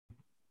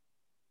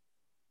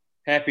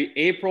Happy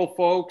April,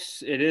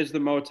 folks. It is the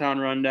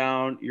Motown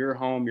Rundown, your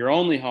home, your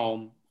only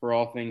home for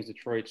all things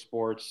Detroit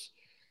sports.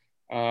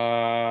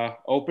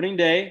 Opening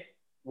day.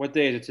 What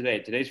day is it today?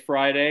 Today's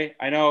Friday.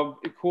 I know,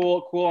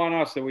 cool on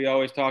us that we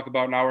always talk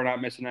about now we're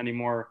not missing any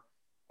more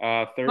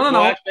No, Thursday. no, Well,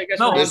 no, actually, I guess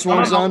we're no, on This no, no,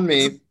 one's time. no. on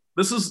me.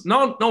 This is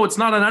no, it's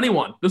not on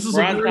anyone. This is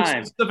We're a on very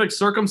time. specific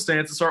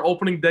circumstance. It's our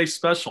opening day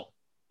special.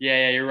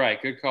 Yeah, you're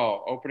right. Good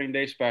call. Opening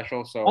day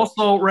special. So,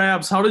 Also,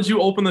 Rabs, how did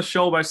you open the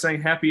show by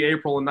saying Happy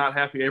April and not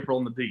Happy April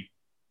in the D?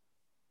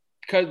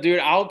 cause dude,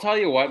 I'll tell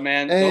you what,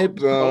 man. Hey,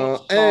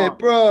 bro. Hey,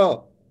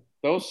 bro.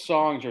 Those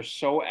songs are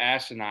so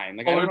asinine.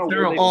 Like I Oh, don't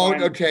they're know where they terrible. Oh,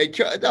 find. okay.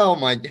 Oh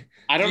my.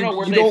 I don't know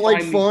where You they don't like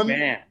find these fun?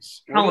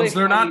 bands. Where do Collins, they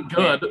they're find not these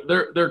good.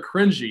 bands? They're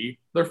cringy.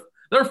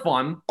 They're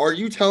fun. Are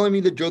you telling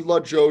me the Good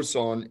Luck Joe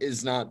song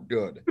is not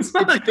good? It's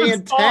not It's a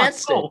good song.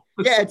 fantastic. No.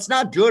 Yeah, it's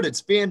not good.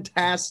 It's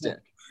fantastic.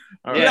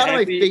 All Get right. out of my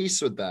happy-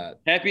 face with that.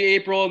 Happy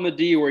April in the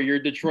D, where your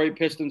Detroit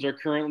Pistons are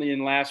currently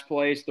in last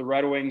place, the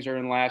Red Wings are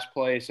in last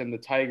place, and the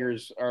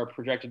Tigers are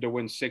projected to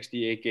win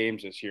 68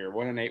 games this year.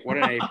 What an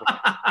April!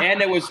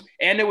 And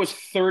it was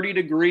 30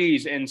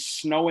 degrees and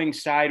snowing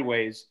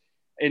sideways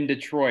in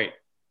Detroit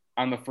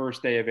on the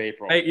first day of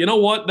April. Hey, you know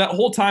what? That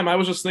whole time I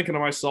was just thinking to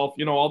myself,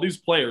 all these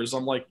players,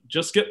 I'm like,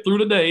 just get through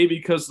today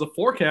because the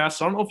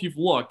forecast, I don't know if you've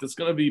looked, it's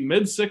going to be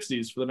mid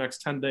 60s for the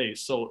next 10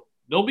 days. So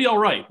they'll be all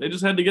right. They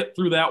just had to get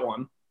through that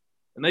one.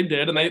 And they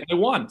did, and they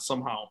won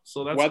somehow.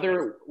 So that's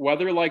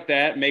weather like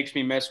that makes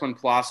me miss when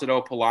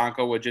Placido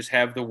Polanco would just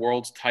have the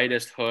world's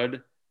tightest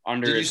hood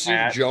under Did you his see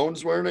hat.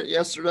 Jones wearing it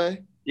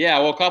yesterday? Yeah,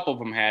 well, a couple of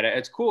them had it.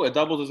 It's cool. It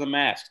doubles as a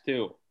mask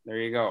too. There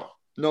you go.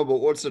 No, but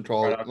what's it Right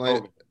called? out of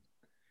COVID.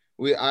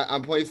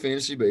 I'm playing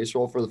fantasy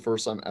baseball for the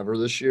first time ever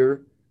this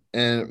year.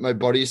 And my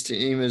buddy's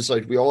team is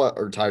like, we all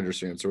are Tigers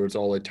fans. So it's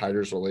all like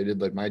Tigers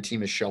related. Like my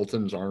team is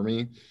Shelton's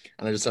Army.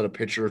 And I just had a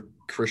picture of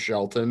Chris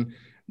Shelton,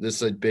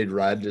 this like big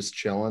red just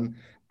chilling.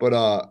 But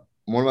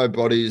one of my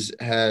buddies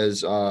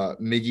has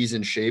Miggy's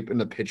in shape, and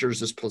the picture is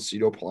this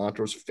Placido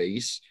Polanco's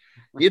face.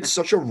 He had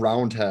such a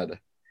round head.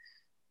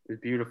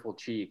 With beautiful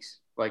cheeks,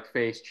 like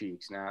face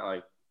cheeks, not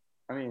like,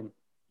 I mean,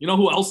 You know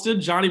who else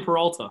did? Johnny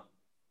Peralta.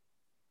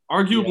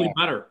 Arguably Yeah.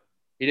 better.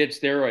 he did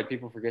steroid.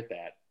 People forget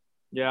that.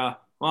 Yeah.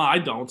 Well, I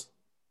don't.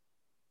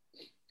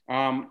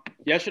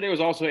 Yesterday was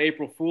also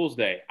April Fool's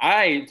Day.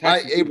 I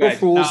texted you April guys.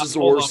 Fools is the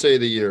hold worst on. day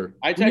of the year.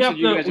 I We have texted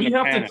you guys. to, in we a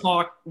have to panic.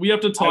 talk. We have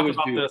to I talk was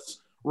about due. this.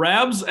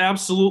 Rabs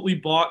absolutely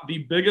bought the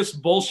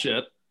biggest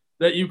bullshit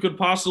that you could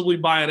possibly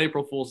buy on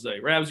April Fool's Day.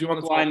 Rabs, you want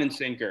to Hook, line, and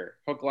sinker.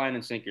 Hook, line,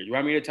 and sinker. You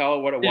want me to tell it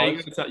what it Yeah,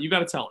 was? you got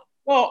to tell it.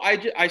 Well,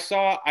 I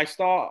saw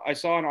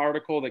an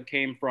article that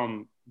came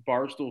from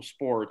Barstool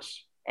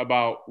Sports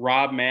about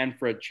Rob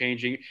Manfred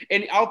changing.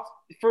 And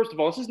first of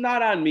all, this is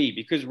not on me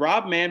because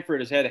Rob Manfred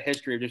has had a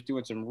history of just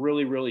doing some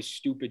really, really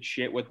stupid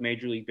shit with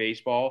Major League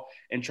Baseball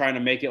and trying to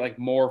make it like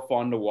more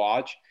fun to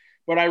watch.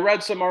 But I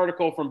read some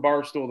article from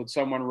Barstool that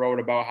someone wrote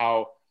about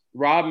how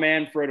Rob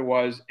Manfred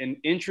was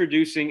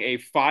introducing a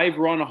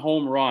 5-run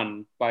home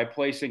run by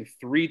placing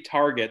 3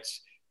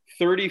 targets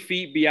 30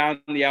 feet beyond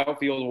the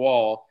outfield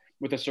wall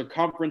with a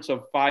circumference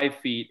of 5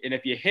 feet. And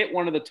if you hit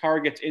one of the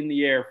targets in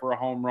the air for a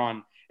home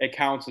run, it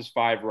counts as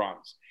 5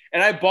 runs.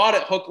 And I bought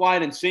it hook,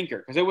 line, and sinker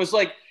because it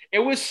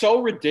was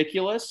so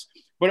ridiculous,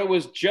 but it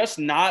was just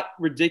not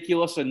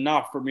ridiculous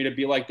enough for me to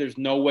be like, there's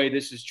no way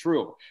this is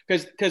true.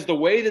 Because the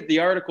way that the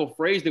article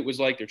phrased it was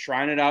like they're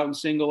trying it out in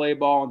single A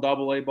ball and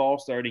double A ball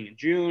starting in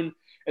June.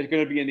 It's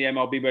going to be in the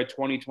MLB by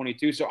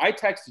 2022. So I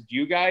texted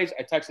you guys.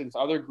 I texted this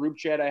other group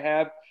chat I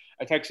have.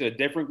 I texted a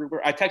different group.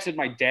 I texted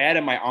my dad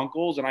and my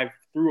uncles, and I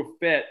threw a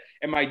fit.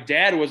 And my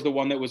dad was the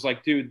one that was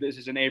like, dude, this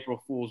is an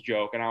April Fool's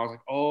joke. And I was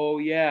like, oh,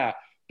 yeah.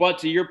 But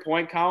to your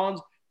point,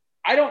 Collins,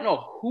 I don't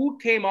know who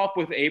came up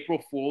with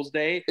April Fool's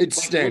Day. It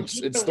stinks.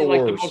 It's the like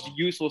worst. the most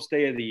useless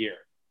day of the year.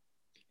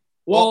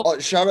 Well,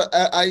 Shout out!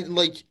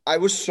 I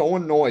was so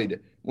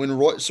annoyed when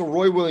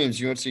Roy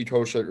Williams, UNC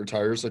coach, that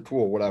retires. Like,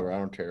 cool, whatever, I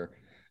don't care.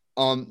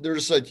 They're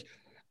just like,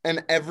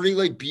 and every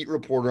like beat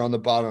reporter on the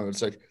bottom,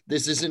 it's like,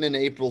 this isn't an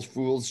April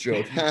Fool's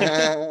joke. And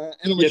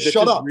I'm like, this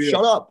shut is up, real.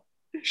 shut up,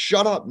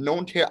 shut up. No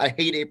one cares. I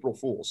hate April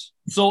Fools.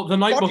 so the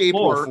night Fuck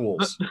before, April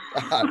Fools.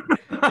 God,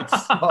 it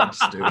sucks,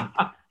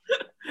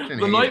 dude.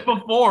 the night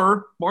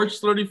before, March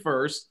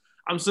 31st,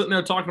 I'm sitting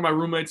there talking to my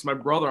roommates, my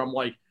brother. I'm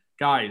like,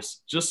 guys,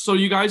 just so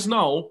you guys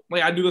know,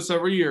 like I do this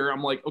every year.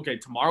 I'm like, okay,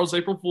 tomorrow's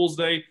April Fool's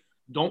Day.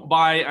 Don't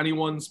buy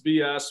anyone's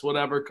BS,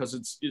 whatever, because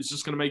it's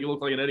just gonna make you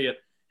look like an idiot.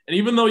 And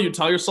even though you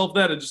tell yourself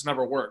that, it just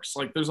never works.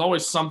 Like there's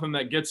always something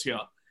that gets you.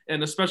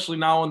 And especially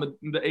now in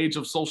the age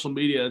of social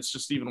media, it's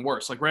just even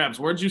worse. Like Rabs,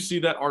 where'd you see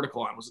that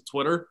article on? Was it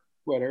Twitter?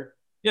 Twitter.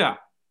 Yeah.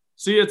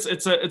 See, it's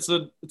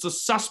a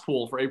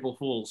cesspool for April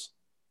Fools.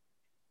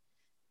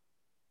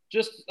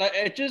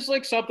 It's just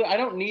like something I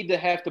don't need to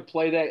have to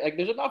play that. Like,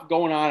 there's enough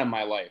going on in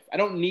my life. I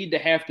don't need to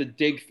have to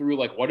dig through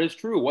like what is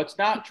true, what's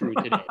not true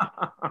today.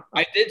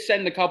 I did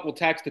send a couple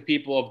texts to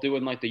people of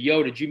doing like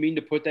did you mean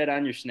to put that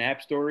on your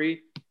Snap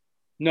story?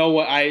 No,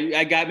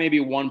 I got maybe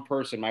one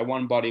person. My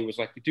one buddy was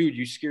like, dude,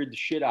 you scared the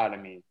shit out of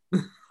me.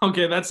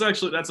 Okay, that's a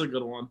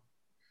good one.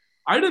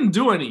 I didn't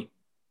do any.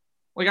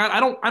 Like I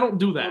don't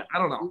do that. I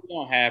don't know. You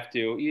don't have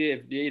to.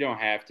 You don't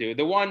have to.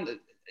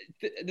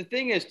 The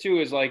thing is too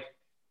is like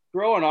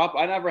growing up,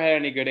 I never had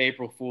any good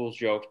April Fool's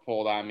jokes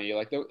pulled on me.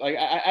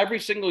 Every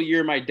single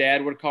year, my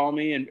dad would call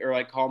me or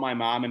like call my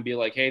mom and be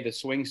like, "Hey, the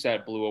swing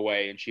set blew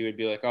away," and she would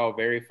be like, "Oh,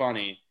 very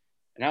funny."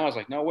 And I was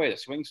like, "No way, the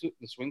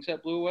swing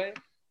set blew away."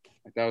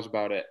 Like that was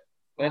about it.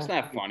 That's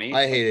not funny.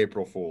 I hate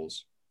April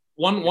Fools.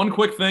 One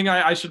quick thing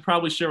I should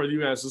probably share with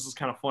you guys. This is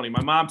kind of funny.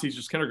 My mom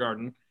teaches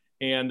kindergarten,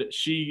 and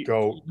she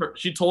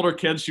told her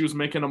kids she was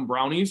making them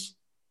brownies,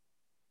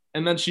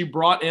 and then she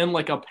brought in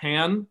like a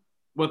pan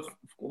with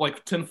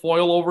like tin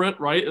foil over it,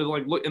 right?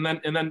 Like look, and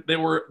then they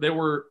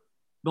were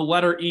the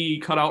letter E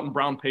cut out in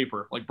brown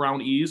paper, like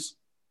brown E's,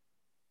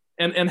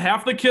 and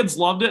half the kids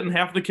loved it, and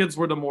half the kids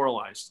were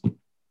demoralized.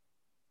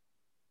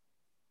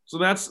 So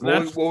that's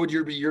what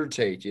would be your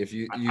take if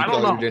you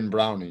colored in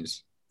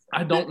brownies?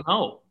 I don't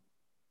know.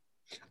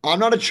 I'm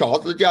not a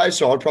chocolate guy,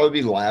 so I'd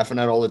probably be laughing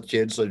at all the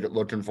kids like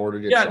looking forward to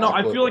get chocolate. No,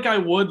 I feel like I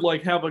would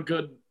like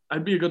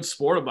I'd be a good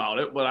sport about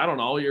it, but I don't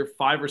know. You're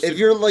 5 or 6. If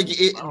you're like,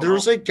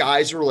 there's like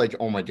guys who are like,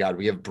 oh my God,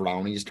 we have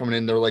brownies coming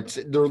in.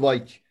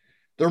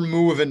 They're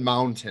moving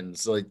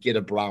mountains to like get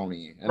a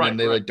brownie, and then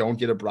they like don't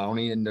get a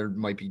brownie, and they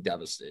might be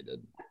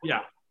devastated. Yeah.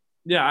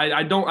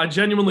 I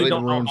genuinely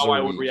don't know how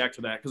I would react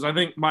to that, because I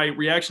think my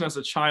reaction as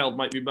a child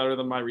might be better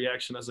than my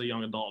reaction as a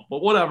young adult.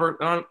 But whatever.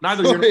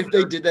 Neither. So if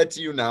they did that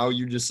to you now,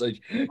 you just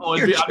like,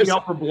 I'd be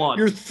out for blood.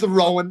 You're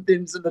throwing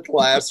things in the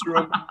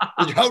classroom.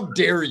 Like, how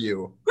dare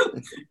you?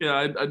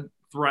 Yeah, I'd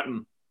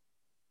threaten.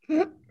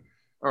 All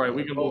right,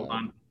 we can move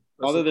on.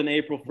 Other than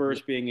April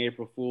 1st being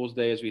April Fool's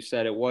Day, as we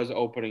said, it was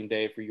opening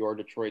day for your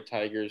Detroit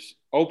Tigers.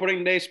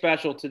 Opening day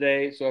special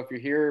today. So if you're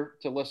here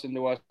to listen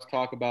to us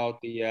talk about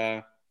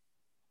the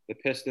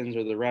Pistons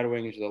or the Red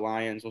Wings or the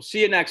Lions, we'll see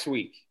you next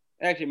week.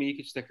 Actually, I mean, you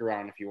can stick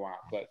around if you want.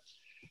 But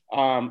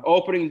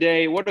opening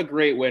day, what a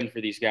great win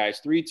for these guys.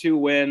 3-2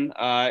 win.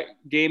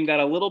 Game got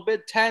a little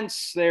bit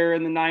tense there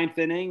in the 9th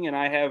inning, and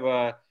I have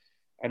a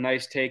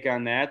nice take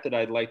on that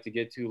I'd like to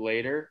get to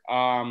later.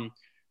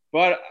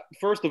 But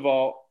first of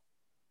all,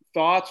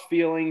 thoughts,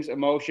 feelings,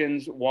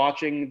 emotions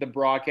watching the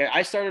broadcast.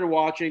 I started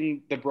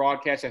watching the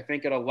broadcast, I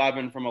think, at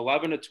 11. From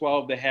 11 to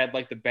 12, they had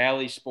like the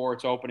Bally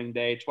Sports opening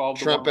day. 12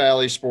 to Trent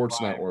Bally Sports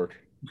Network.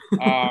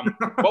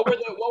 What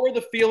were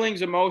the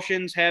feelings,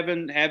 emotions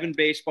having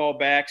baseball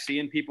back,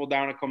 seeing people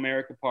down at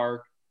Comerica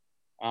Park?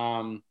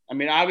 I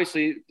mean,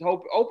 obviously,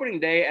 opening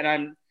day,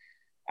 and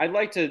I'd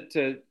like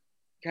to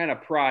kind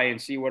of pry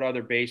and see what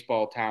other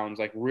baseball towns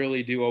like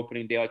really do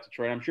opening day like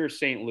Detroit. I'm sure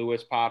St.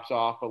 Louis pops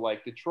off, but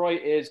like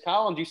Detroit is,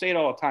 Collins, you say it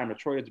all the time,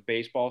 Detroit is a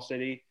baseball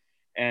city.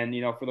 And,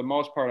 you know, for the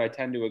most part, I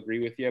tend to agree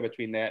with you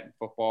between that and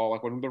football.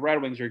 Like when the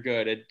Red Wings are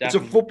good, it's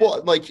a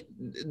football, like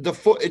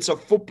it's a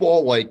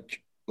football, like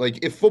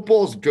if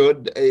football is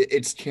good,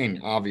 it's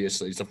king,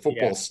 obviously. It's a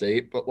football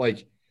state, but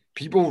like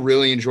people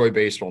really enjoy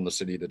baseball in the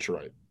city of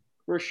Detroit.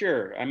 For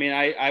sure. I mean,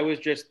 I was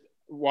just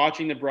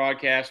watching the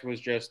broadcast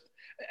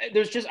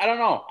I don't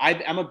know.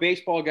 I'm a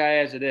baseball guy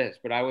as it is,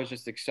 but I was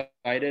just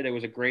excited. It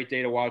was a great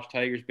day to watch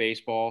Tigers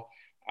baseball.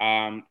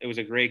 It was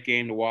a great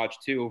game to watch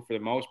too, for the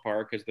most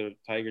part, because the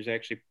Tigers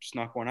actually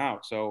snuck one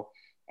out. So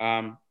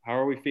how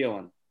are we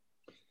feeling?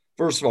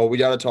 First of all, we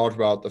got to talk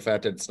about the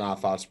fact that it's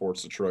not Fox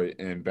Sports Detroit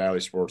and Bally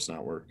Sports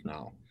Network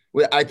now.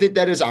 I think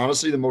that is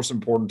honestly the most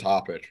important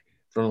topic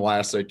from the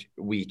last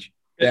week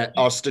that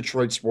us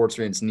Detroit sports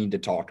fans need to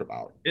talk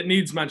about. It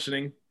needs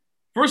mentioning.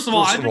 First of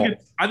all, I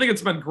think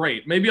it's been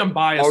great. Maybe I'm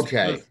biased.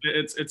 Okay,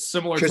 it's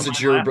similar because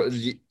it's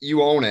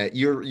you own it.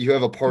 You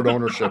have a part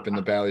ownership in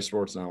the Bally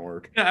Sports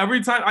Network. Yeah,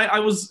 every time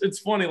it's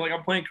funny. Like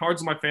I'm playing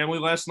cards with my family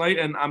last night,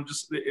 and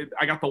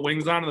I got the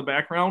Wings on in the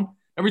background.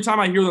 Every time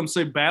I hear them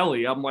say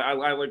Bally, I'm like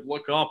I like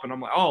look up and I'm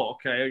like, oh,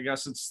 okay. I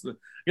guess you're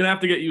gonna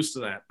have to get used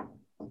to that.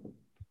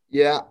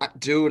 Yeah,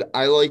 dude.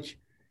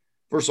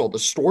 First of all, the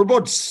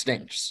store-bought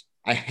stinks.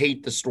 I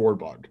hate the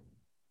store-bought.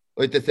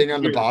 Like the thing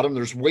on the bottom,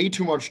 there's way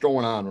too much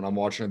going on when I'm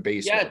watching a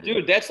baseball. Yeah,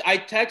 dude, I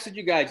texted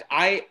you guys.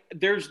 I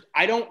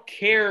don't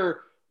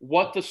care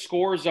what the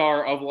scores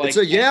are of like.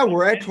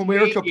 We're at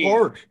Comerica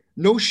Park.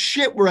 No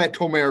shit, we're at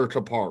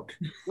Comerica Park.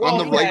 On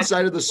the right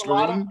side of the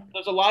screen.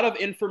 There's a lot of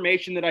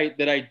information that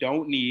I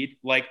don't need.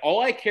 Like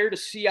all I care to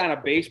see on a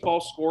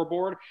baseball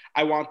scoreboard,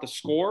 I want the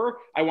score,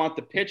 I want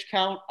the pitch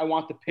count, I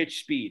want the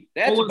pitch speed.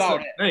 That's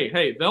about it.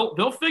 Hey,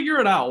 they'll figure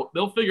it out.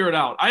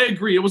 I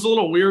agree. It was a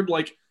little weird,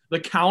 like. The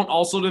count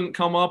also didn't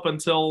come up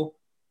until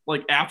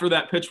like after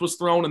that pitch was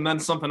thrown, and then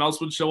something else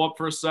would show up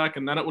for a sec,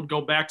 and then it would go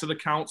back to the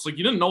counts. Like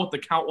you didn't know what the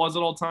count was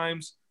at all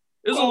times.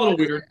 It was a little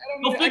weird.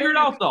 They'll figure it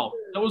out though.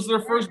 That was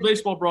their first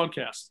baseball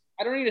broadcast.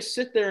 I don't need to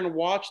sit there and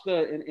watch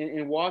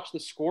the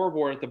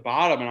scoreboard at the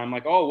bottom, and I'm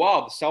like, oh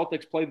wow, the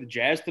Celtics played the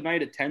Jazz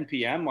tonight at 10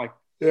 p.m. Like,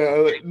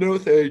 yeah, no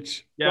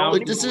thanks. Yeah,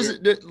 like this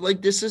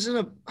isn't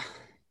a.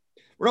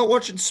 We're not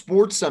watching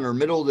Sports Center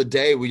middle of the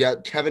day. We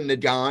got Kevin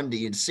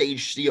Nagandi and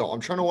Sage Steele.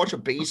 I'm trying to watch a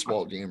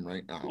baseball game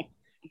right now.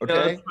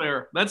 Okay,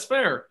 yeah, that's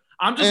fair.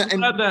 I'm just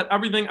glad that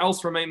everything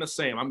else remained the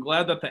same. I'm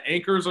glad that the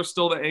anchors are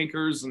still the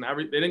anchors and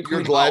they didn't.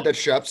 You're glad that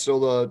Shep's still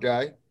the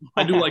guy?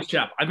 I do like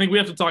Shep. I think we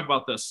have to talk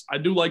about this. I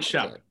do like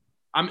Shep. Okay.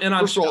 I'm in on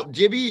First of all,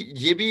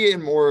 Gibby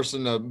and Morris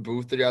in the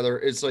booth together,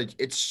 it's like,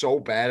 it's so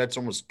bad, it's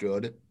almost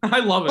good. I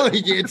love it.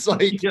 Like, it's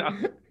like,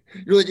 you're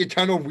like, it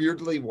kind of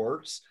weirdly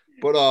works.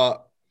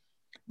 But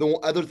the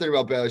other thing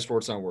about Bally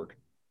Sports Network,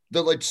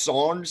 the like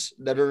songs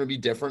that are going to be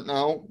different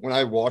now when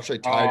I watch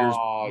like Tigers,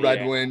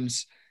 Red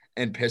Wings,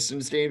 and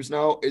Pistons games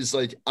now is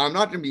like, I'm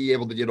not going to be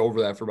able to get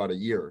over that for about a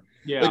year.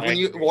 Yeah, like when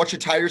you watch a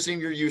Tigers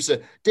game, you're used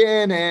to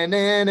you know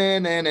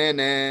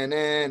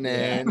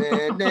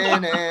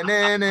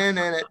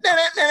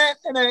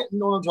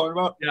what I'm talking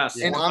about?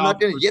 Yes. And I'm not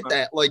going to get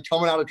that like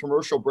coming out of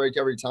commercial break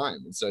every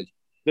time. It's like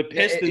the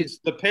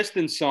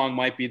Pistons song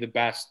might be the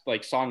best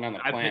like song on the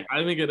planet.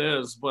 I think it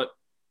is, but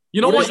you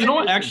know what?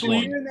 Actually,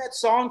 I've been hearing that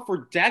song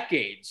for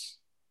decades.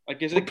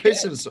 Like, is it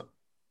Pistons?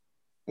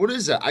 What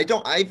is that?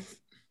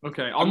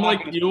 Okay,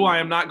 unlike you, I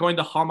am not going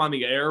to hum on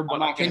the air.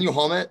 But can you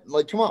hum it?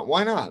 Like, come on,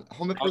 why not?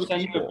 Hum it for the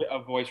people. I'll send you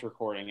a voice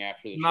recording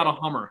after the show. Not a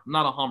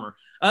hummer.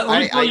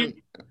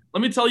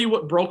 Let me tell you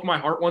what broke my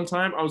heart one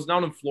time. I was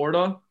down in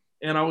Florida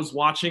and I was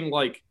watching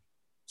like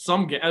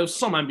some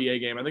NBA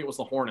game. I think it was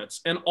the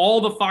Hornets, and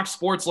all the Fox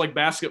Sports like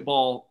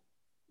basketball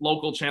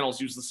local channels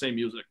use the same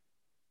music.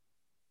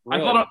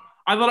 Really?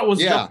 I thought it was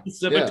just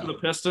specific to the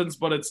Pistons,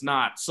 but it's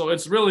not. So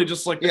it's really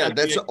just like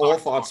that's all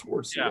Fox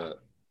Sports.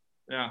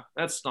 Yeah,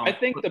 that's dumb. I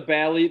think the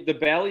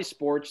Bally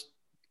Sports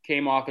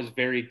came off as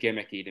very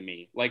gimmicky to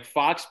me. Like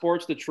Fox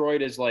Sports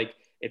Detroit is like,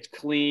 it's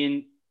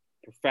clean,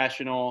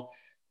 professional.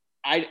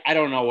 I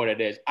don't know what it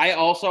is. I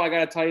got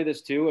to tell you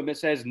this too, and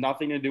this has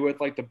nothing to do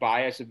with like the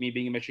bias of me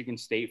being a Michigan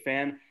State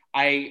fan.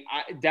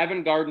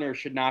 Devin Gardner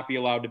should not be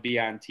allowed to be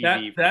on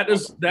TV. You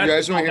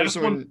guys want to hear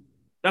someone?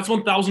 That's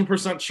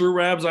 1,000% true,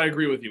 Rabs. I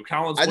agree with you.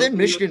 Collins. I think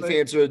Michigan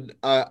fans would,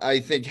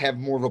 I think, have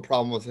more of a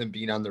problem with him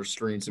being on their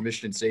screens than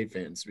Michigan State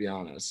fans, to be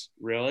honest.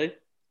 Really?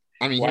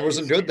 I mean, he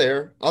wasn't good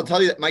there. I'll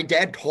tell you that. My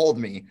dad called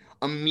me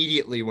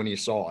immediately when he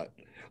saw it.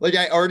 Like,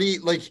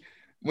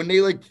 when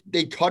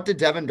they cut to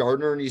Devin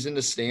Gardner and he's in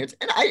the stands,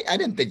 and I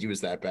didn't think he was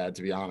that bad,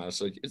 to be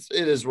honest. Like, it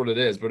is what it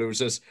is, but it was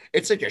just,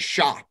 it's like a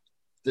shock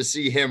to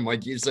see him.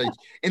 Like, he's like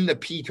in the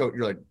peacoat.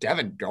 You're like,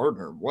 Devin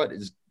Gardner, what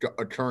is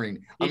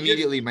occurring?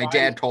 Immediately, my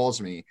dad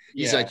calls me.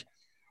 He's like,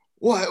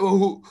 what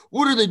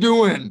are they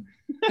doing?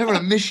 Having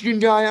a Michigan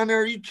guy on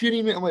there? Are you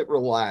kidding me? I'm like,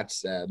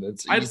 relax, Dad.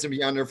 He's going to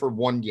be on there for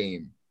one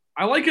game.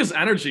 I like his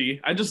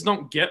energy. I just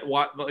don't get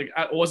what, like,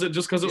 was it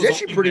just because it was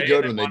actually pretty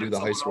good when they do the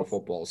high school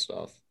football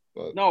stuff.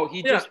 But no,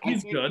 he's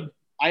good.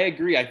 I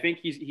agree. I think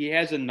he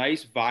has a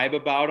nice vibe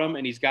about him,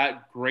 and he's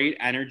got great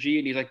energy,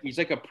 and he's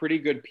like a pretty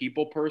good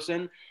people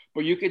person.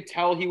 But you could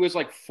tell he was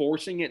like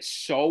forcing it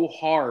so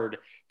hard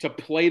to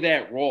play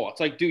that role. It's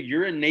like, dude,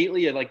 you're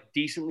innately a like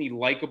decently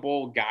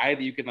likable guy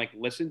that you can like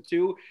listen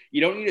to.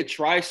 You don't need to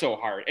try so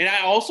hard. And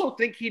I also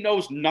think he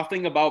knows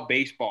nothing about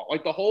baseball.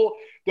 Like the whole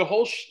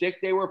shtick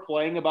they were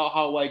playing about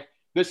how like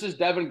this is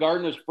Devin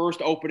Gardner's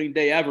first opening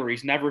day ever.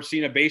 He's never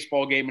seen a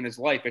baseball game in his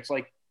life. It's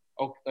like,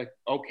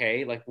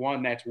 okay, like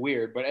one, that's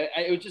weird, but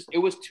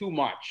it was too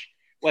much.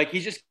 Like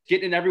he's just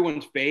getting in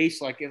everyone's face.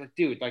 Like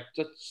dude, like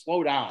just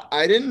slow down.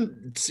 I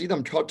didn't see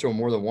them cut to him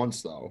more than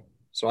once though,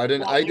 so I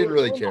didn't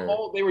really care.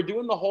 They were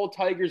doing the whole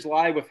Tigers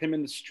live with him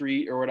in the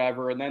street or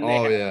whatever, and then they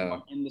had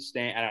him in the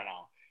stand. I don't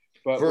know.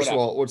 But first of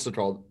all, what's it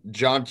called?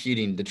 John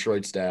Keating,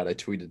 Detroit's dad. I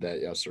tweeted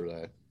that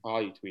yesterday. Oh,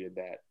 you tweeted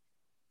that.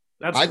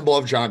 I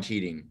love John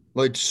Keating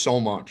like so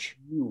much.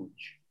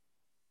 Huge.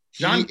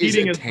 John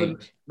Keating is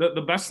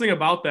the best thing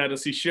about that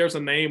is he shares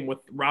a name with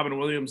Robin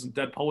Williams and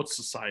Dead Poets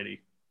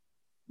Society.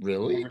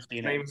 Really?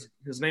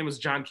 His name is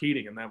John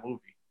Keating in that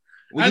movie.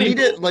 We need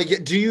it.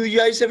 Like, do you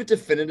guys have a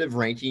definitive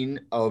ranking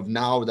of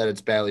now that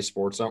it's Bally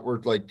Sports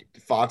Network, like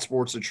Fox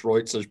Sports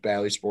Detroit /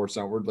 Bally Sports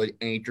Network, like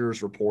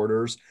anchors,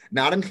 reporters,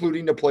 not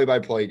including the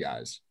play-by-play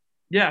guys?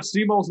 Yeah,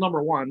 Simo's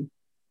number one.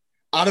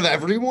 Out of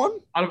everyone?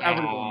 Out of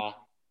everyone.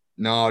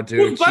 No,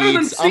 dude.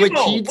 Keats, I'm a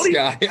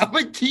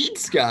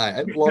Keats guy.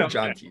 I love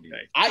John Keating.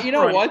 You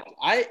know what?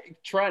 I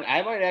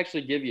might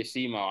actually give you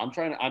Simo.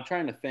 I'm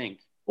trying to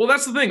think. Well,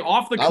 that's the thing.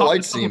 Off the cuff, it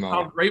doesn't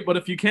sound great, but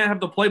if you can't have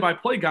the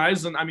play-by-play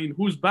guys, then I mean,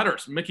 who's better?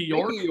 Mickey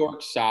York? Mickey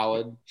York's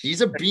solid.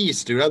 He's a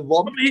beast, dude. I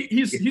love him.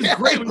 He's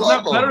great. He's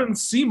not better than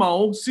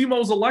Simo.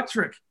 Simo's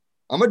electric.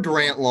 I'm a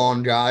Durant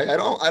Lawn guy. I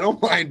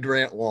don't mind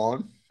Durant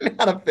Lawn.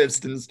 Not a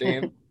Pistons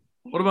fan.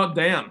 What about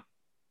Dan?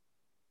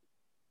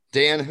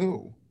 Dan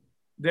who?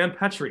 Dan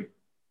Petrie.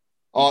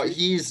 Oh,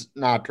 he's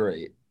not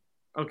great.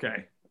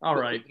 Okay. All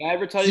right. Did I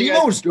ever tell you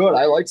Simo's good.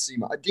 I like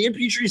Simo. Dan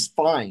Petrie's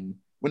fine.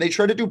 When they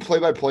tried to do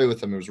play-by-play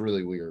with him, it was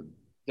really weird.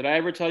 Did I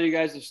ever tell you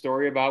guys the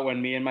story about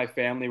when me and my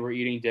family were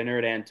eating dinner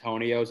at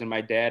Antonio's and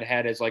my dad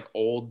had his like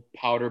old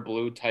powder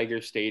blue Tiger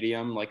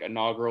Stadium like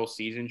inaugural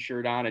season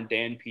shirt on, and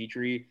Dan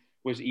Petrie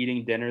was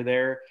eating dinner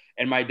there,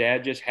 and my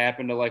dad just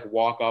happened to like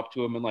walk up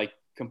to him and like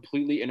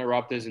completely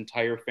interrupt his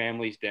entire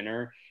family's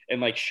dinner and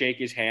like shake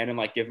his hand and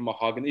like give him a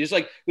hug. And he's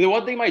like, the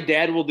one thing my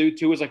dad will do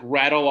too is like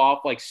rattle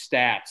off like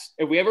stats.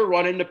 If we ever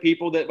run into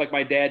people that like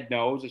my dad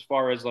knows as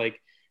far as like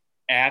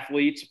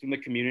athletes from the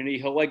community,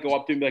 he'll like go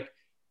up to him and be like,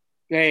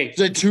 hey, it's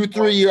a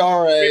 2.3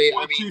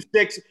 ERA.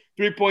 3.26,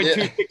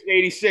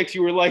 3.2686.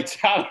 You were lights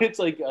out. It's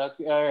like, all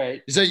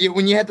right. So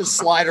when you had the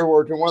slider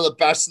work, you're one of the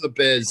best in the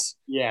biz.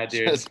 Yeah,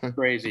 dude, it's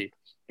crazy.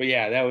 But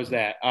yeah, that was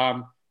that.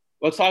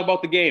 Let's talk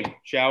about the game,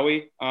 shall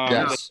we?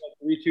 Yes.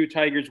 3-2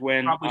 Tigers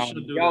win.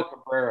 Miguel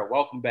Cabrera,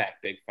 welcome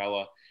back, big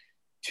fella.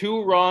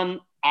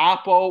 2-run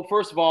Oppo.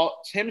 First of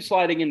all, him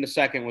sliding into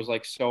second was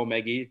like so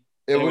meggy.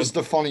 It was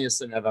the funniest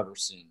thing I've ever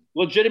seen.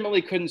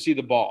 Legitimately couldn't see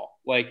the ball.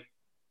 Like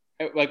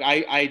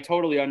I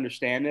totally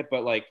understand it,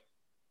 but like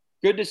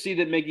good to see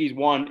that Miggy's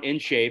one in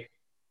shape.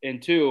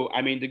 And two,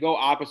 I mean, to go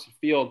opposite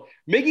field,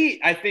 Miggy,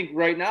 I think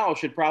right now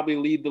should probably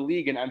lead the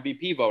league in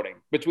MVP voting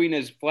between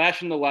his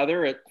flashing the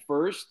leather at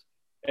first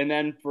and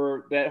then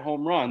for that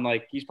home run.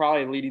 Like he's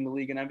probably leading the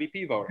league in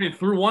MVP voting. Hey,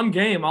 through one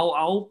game,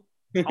 I'll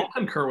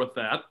concur with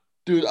that.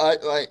 Dude,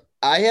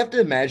 I have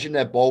to imagine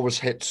that ball was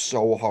hit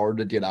so hard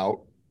to get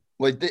out.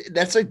 Like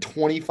that's like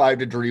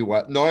 25-degree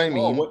wet. Know what I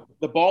mean?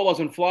 The ball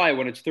doesn't fly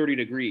when it's 30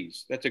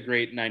 degrees. That's a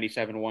great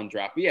 97-1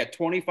 drop. But yeah,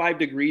 25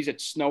 degrees.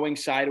 It's snowing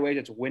sideways.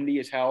 It's windy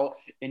as hell,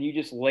 and you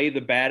just lay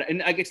the bat. And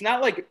like it's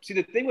not like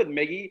the thing with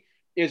Miggy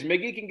is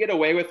Miggy can get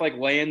away with like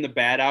laying the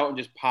bat out and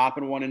just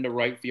popping one into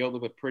right field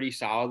with it pretty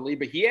solidly.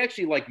 But he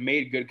actually like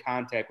made good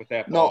contact with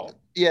that ball. No,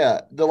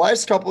 yeah, the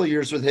last couple of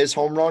years with his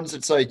home runs,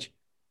 it's like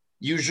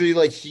usually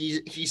like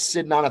he's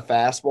sitting on a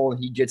fastball and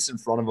he gets in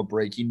front of a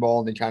breaking ball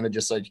and he kind of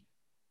just like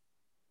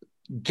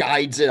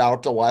guides it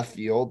out to left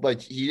field.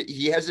 Like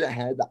he hasn't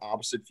had the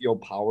opposite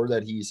field power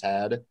that he's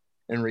had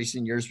in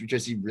recent years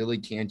because he really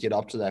can't get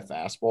up to that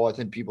fastball. I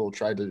think people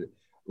try to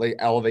like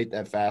elevate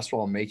that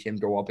fastball and make him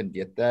go up and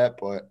get that.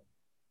 But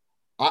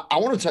I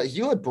want to tell you,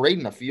 he let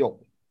Braden the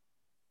field.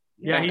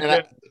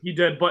 Yeah, he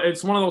did. But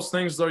it's one of those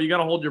things, though, you got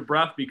to hold your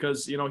breath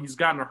because, you know, he's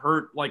gotten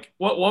hurt. Like,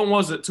 what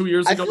was it, 2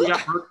 years ago? He got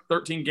hurt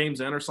 13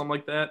 games in or something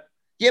like that?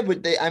 Yeah,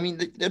 but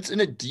that's in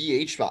a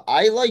DH spot.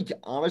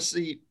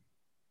 Honestly,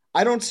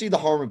 I don't see the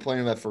harm in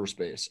playing him at first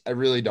base. I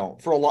really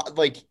don't. For a lot,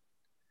 like,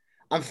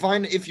 I'm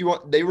fine if you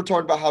want. They were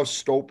talking about how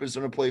Stope is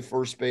going to play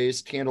first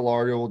base.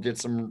 Candelario will get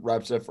some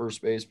reps at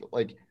first base, but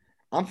like,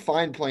 I'm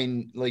fine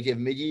playing. Like, if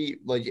Miggy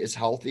like is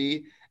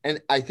healthy, and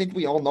I think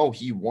we all know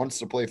he wants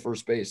to play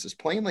first base. Is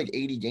playing like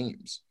 80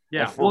 games.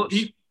 Yeah, well,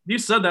 he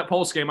said that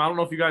post game. I don't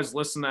know if you guys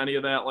listened to any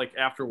of that like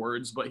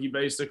afterwards, but he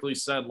basically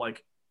said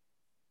like,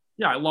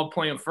 yeah, I love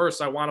playing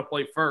first. I want to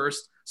play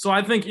first. So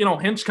I think, you know,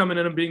 Hinch coming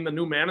in and being the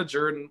new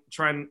manager and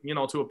trying, you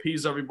know, to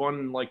appease everyone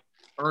and like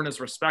earn his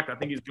respect, I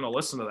think he's going to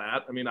listen to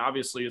that. I mean,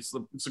 obviously it's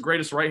the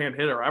greatest right-hand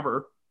hitter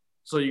ever.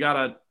 So you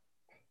gotta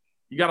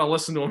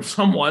listen to him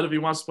somewhat. If he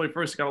wants to play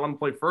first, you gotta let him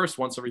play first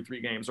once every 3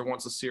 games or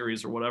once a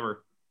series or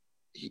whatever.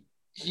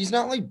 He's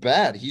not like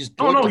bad. He's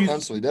good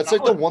defensively. That's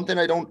like the one thing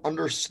I don't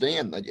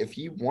understand. Like if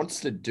he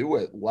wants to do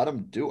it, let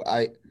him do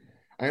it.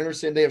 I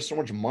understand they have so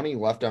much money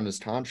left on his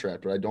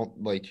contract, but I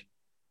don't like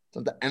it's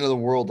not the end of the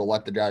world to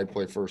let the guy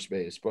play first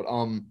base. But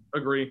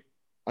agree.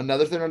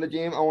 Another thing on the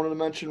game I wanted to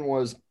mention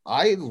was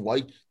I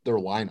liked their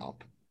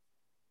lineup.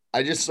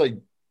 I just like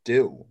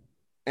do.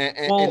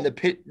 And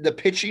the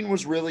pitching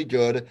was really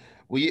good.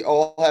 We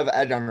all have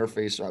egg on our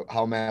face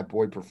how Matt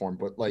Boyd performed,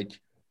 but like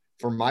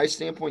from my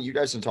standpoint, you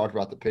guys can talk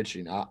about the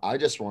pitching. I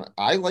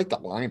like the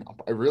lineup.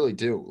 I really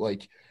do.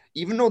 Like,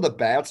 even though the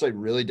bats like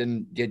really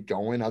didn't get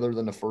going other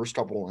than the first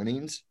couple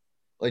innings,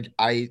 like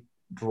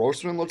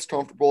Grossman looks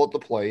comfortable at the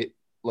plate.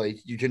 Like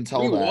you can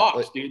tell that. Walks,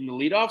 like, dude, in the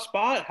leadoff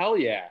spot. Hell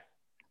yeah.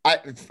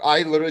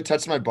 I literally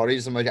texted my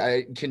buddies. I'm like,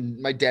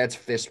 my dad's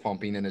fist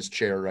pumping in his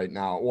chair right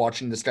now,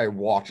 watching this guy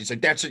walk. He's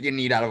like, that's what you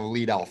need out of a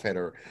leadoff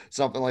hitter,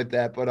 something like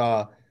that.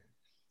 But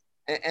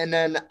and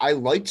then I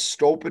liked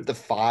Stope at the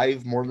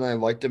 5 more than I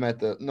liked him at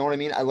the. Know what I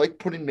mean? I like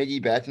putting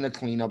Miggy back in the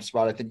cleanup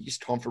spot. I think he's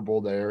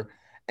comfortable there.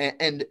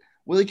 And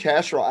Willie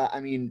Castro, I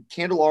mean,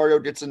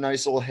 Candelario gets a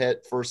nice little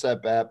hit first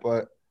at bat,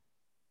 but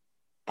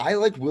I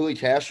like Willie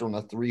Castro in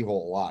the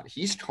 3-hole a lot.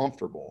 He's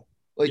comfortable.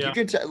 Like you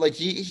can tell, like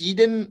he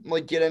didn't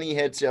like get any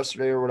hits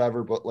yesterday or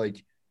whatever, but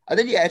like I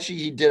think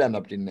he did end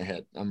up getting a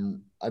hit. I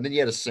think he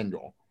had a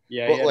single.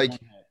 Yeah, but like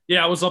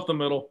it was up the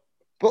middle.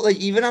 But like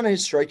even on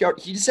his strikeout,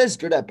 he just has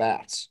good at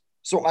bats.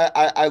 So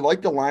I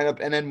like the lineup,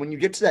 and then when you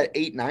get to that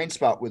 8-9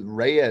 spot with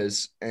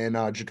Reyes and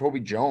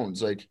Jacoby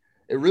Jones, like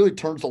it really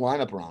turns the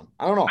lineup around.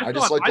 I don't know. I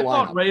just like the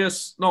lineup. Thought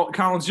Reyes. No,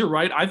 Collins, you're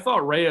right. I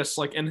thought Reyes,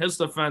 like in his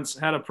defense,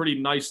 had a pretty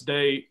nice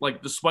day.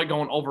 Like despite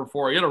going over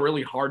 4, he had a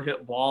really hard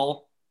hit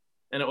ball.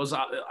 And it was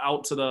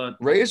out to the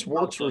Reyes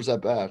works for his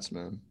at bats,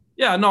 man.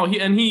 Yeah, no,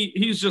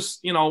 he's just,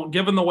 you know,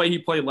 given the way he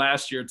played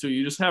last year too,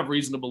 you just have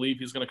reason to believe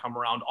he's going to come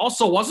around.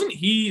 Also, wasn't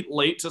he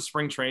late to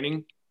spring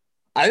training?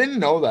 I didn't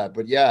know that,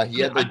 but yeah, he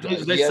had.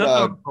 They said that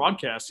on the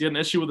broadcast. He had an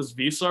issue with his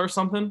visa or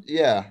something.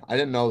 Yeah, I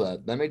didn't know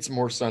that. That makes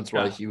more sense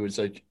why he was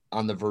like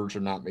on the verge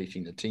of not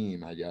making the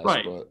team, I guess.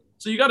 Right. But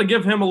So you got to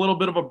give him a little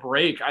bit of a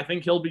break. I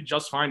think he'll be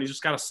just fine. He's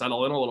just got to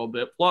settle in a little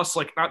bit. Plus,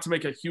 like, not to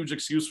make a huge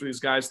excuse for these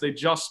guys, they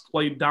just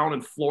played down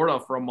in Florida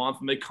for a month,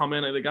 and they come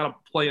in and they got to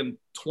play in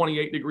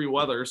 28-degree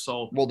weather.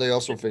 So, well, they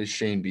also face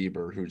Shane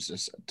Bieber, who's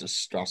just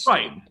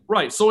disgusting.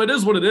 Right. So it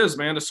is what it is,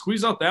 man. To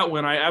squeeze out that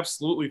win, I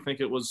absolutely think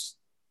it was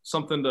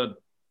something to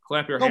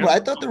clap your hands. No, but I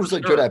thought there was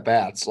like good at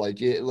bats.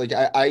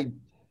 I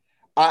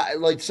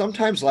like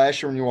sometimes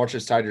last year when you watch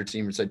this Tiger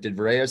team, it's like, did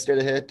Reyes get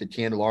a hit? Did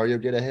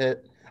Candelario get a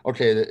hit?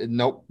 Okay,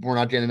 nope, we're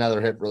not getting another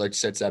hit for like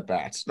 6 at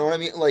bats. Know what I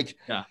mean? Like,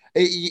 yeah.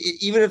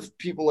 Even if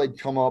people like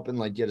come up and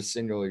like get a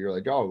single, you're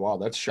like, oh wow,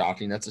 that's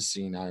shocking. That's a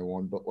C9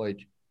 one. But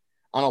like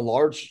on a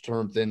large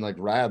term thing, like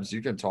Rabs,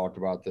 you can talk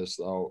about this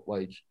though.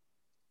 Like,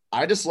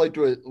 I just liked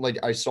what like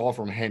I saw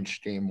from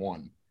Hench game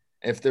 1.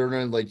 If they're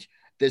gonna like,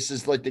 this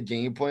is like the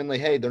game plan.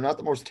 Like, hey, they're not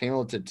the most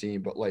talented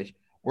team, but like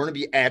we're gonna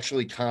be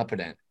actually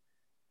competent.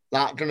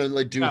 Not gonna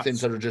like do things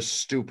that are just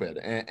stupid.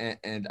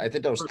 And I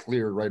think that was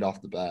clear right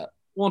off the bat.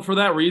 Well, and for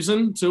that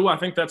reason, too, I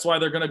think that's why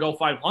they're going to go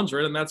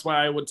 500, and that's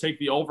why I would take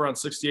the over on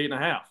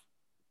 68.5.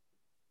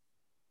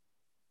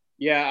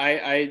 Yeah,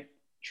 I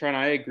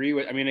agree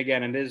with. I mean,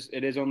 again,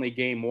 it is only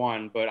game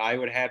 1, but I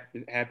would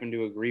happen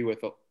to agree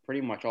with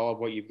pretty much all of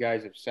what you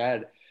guys have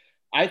said.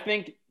 I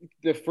think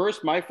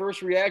my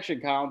first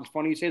reaction, Colin, it's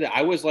funny you say that.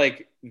 I was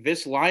like,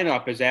 this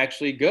lineup is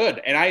actually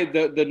good, and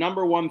the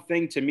number one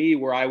thing to me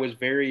where I was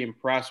very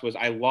impressed was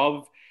I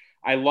love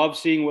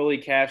seeing Willie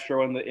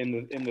Castro in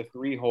the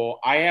 3-hole.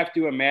 I have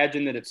to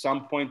imagine that at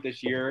some point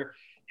this year,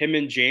 him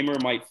and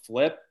Jamer might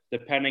flip,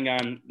 depending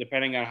on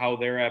how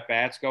their at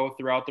bats go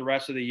throughout the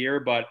rest of the year.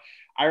 But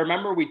I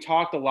remember we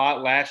talked a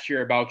lot last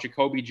year about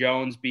Jacoby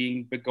Jones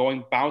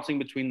bouncing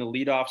between the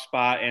leadoff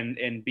spot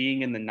and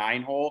being in the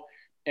 9-hole.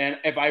 And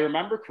if I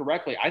remember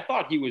correctly, I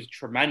thought he was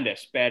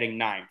tremendous batting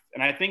 9th.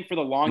 And I think for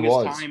the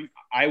longest time,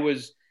 I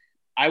was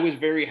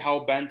very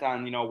hell bent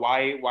on,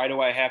 why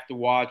do I have to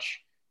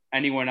watch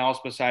anyone else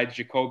besides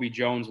Jacoby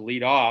Jones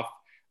lead off?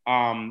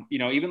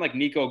 Even like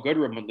Nico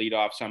Goodrum would lead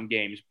off some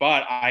games.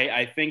 But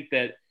I think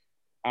that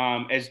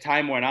as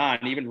time went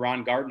on, even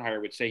Ron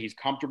Gardenhire would say he's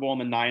comfortable in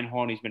the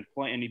 9-hole and he's been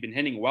playing and he's been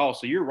hitting well.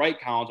 So you're right,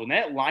 Collins. When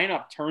that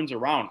lineup turns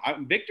around,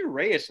 Victor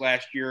Reyes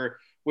last year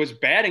was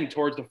batting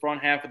towards the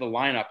front half of the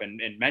lineup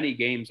in many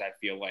games. I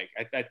feel like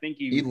I think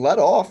he led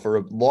off for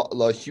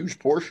a huge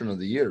portion of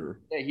the year.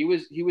 Yeah, he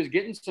was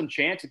getting some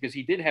chances because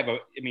he had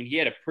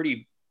a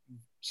pretty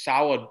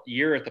solid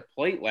year at the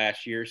plate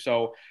last year.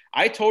 So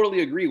I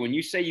totally agree. When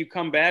you say you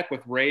come back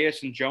with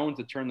Reyes and Jones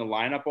to turn the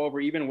lineup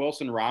over, even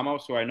Wilson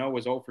Ramos, who I know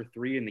was 0 for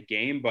 3 in the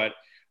game, but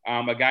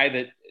a guy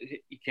that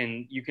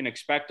you can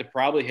expect to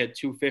probably hit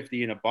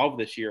 250 and above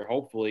this year,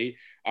 hopefully.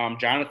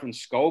 Jonathan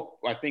Scope,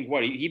 I think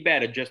he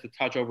batted just a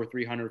touch over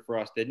 300 for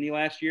us, didn't he,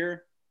 last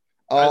year?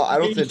 I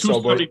don't think so.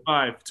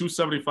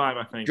 275,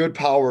 I think. Good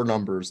power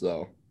numbers,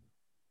 though.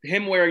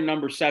 Him wearing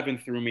number 7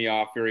 threw me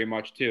off very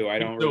much too. I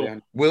don't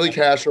really. Willie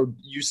Castro,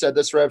 you said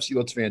this, Reps. He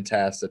looks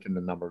fantastic in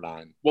the number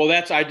 9.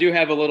 Well, I do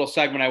have a little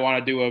segment I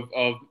want to do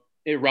of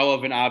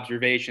irrelevant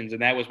observations,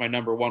 and that was my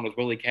number 1 was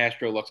Willie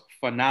Castro looks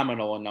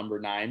phenomenal in number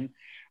 9.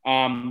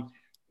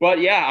 But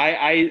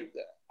yeah,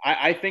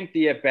 I think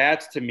the at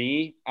bats to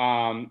me,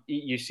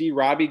 you see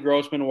Robbie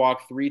Grossman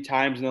walk 3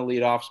 times in the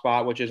leadoff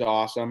spot, which is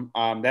awesome.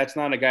 That's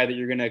not a guy that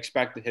you're going to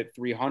expect to hit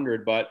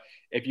 300, but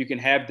if you can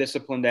have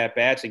disciplined at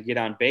bats and get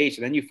on base,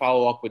 and then you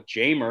follow up with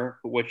Jamer,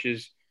 which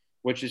is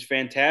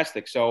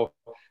fantastic. So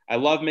I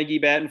love Miggy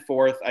batting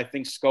 4th. I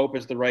think Scope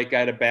is the right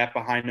guy to bat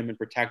behind him and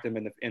protect him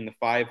in the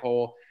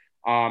 5-hole.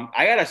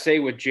 I gotta say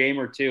with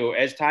Jamer too,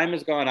 as time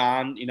has gone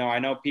on, I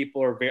know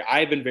people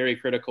I've been very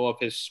critical of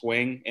his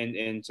swing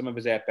and some of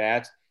his at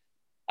bats.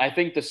 I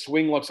think the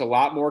swing looks a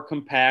lot more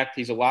compact.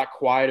 He's a lot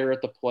quieter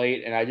at the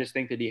plate, and I just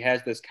think that he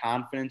has this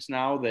confidence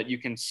now that you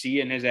can see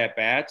in his at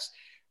bats.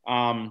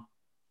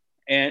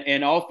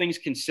 And all things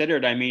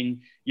considered, I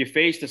mean, you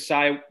faced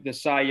the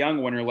Cy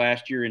Young winner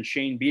last year in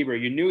Shane Bieber.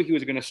 You knew he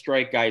was going to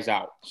strike guys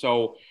out.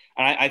 So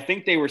I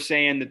think they were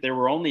saying that there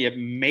were only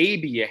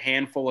maybe a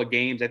handful of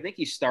games. I think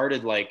he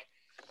started like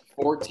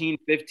 14,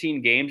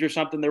 15 games or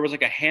something. There was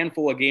like a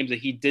handful of games that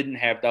he didn't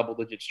have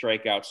double-digit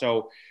strikeouts.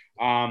 So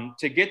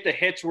to get the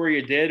hits where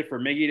you did, for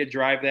Miggy to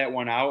drive that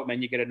one out, and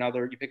then you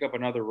pick up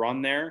another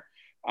run there.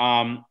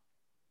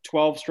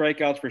 12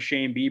 strikeouts for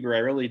Shane Bieber.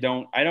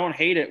 I don't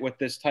hate it with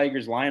this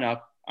Tigers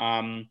lineup.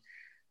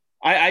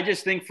 I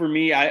just think for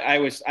me, I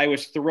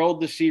was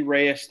thrilled to see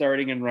Reyes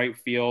starting in right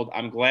field.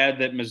 I'm glad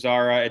that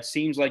Mazara, it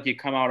seems like you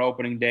come out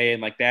opening day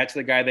and like that's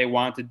the guy they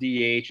want to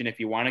DH. And if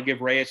you want to give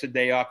Reyes a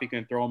day off, you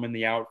can throw him in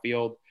the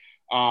outfield.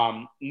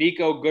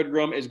 Nico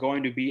Goodrum is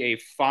going to be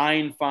a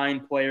fine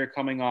player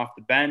coming off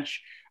the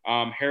bench.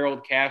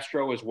 Harold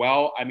Castro as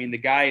well. I mean, the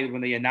guy,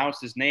 when they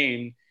announced his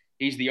name,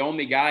 he's the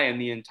only guy in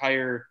the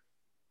entire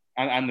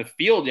on the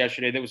field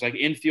yesterday that was like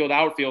infield,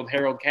 outfield,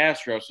 Harold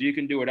Castro. So you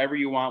can do whatever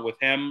you want with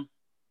him.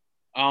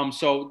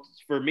 So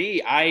for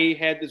me, I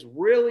had this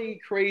really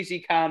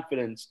crazy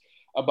confidence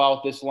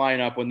about this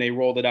lineup when they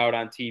rolled it out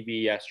on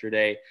TV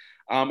yesterday.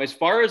 As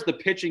far as the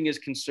pitching is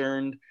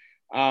concerned,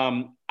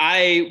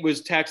 I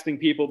was texting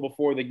people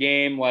before the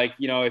game, like,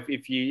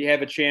 if you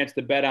have a chance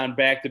to bet on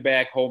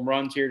back-to-back home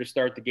runs here to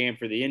start the game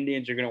for the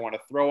Indians, you're going to want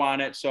to throw on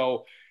it.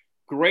 So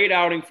great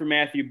outing for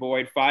Matthew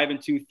Boyd, 5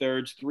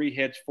 2/3, 3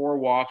 hits, 4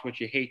 walks,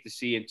 which you hate to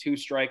see, and 2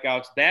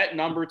 strikeouts. That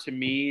number to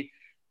me,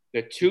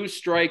 the 2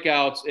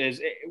 strikeouts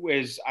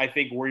is I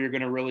think where you're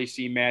going to really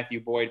see Matthew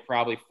Boyd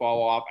probably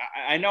fall off.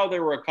 I know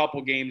there were a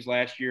couple games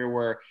last year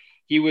where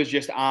he was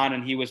just on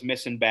and he was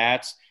missing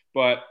bats,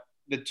 but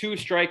the 2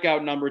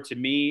 strikeout number to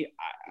me,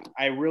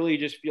 I really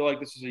just feel like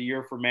this is a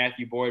year for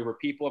Matthew Boyd where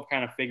people have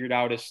kind of figured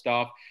out his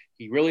stuff.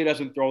 He really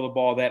doesn't throw the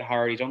ball that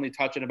hard. He's only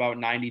touching about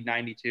 90,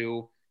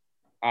 92,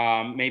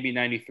 maybe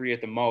 93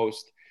 at the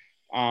most.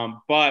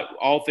 But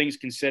all things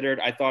considered,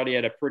 I thought he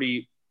had a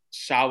pretty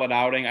solid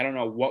outing. I don't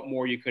know what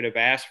more you could have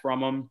asked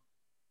from him.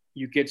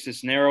 You get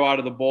Cisnero out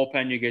of the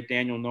bullpen. You get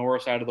Daniel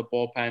Norris out of the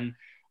bullpen,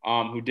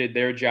 who did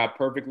their job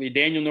perfectly.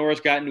 Daniel Norris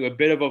got into a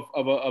bit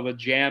of a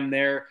jam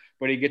there,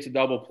 but he gets a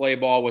double play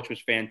ball, which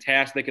was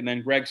fantastic. And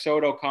then Greg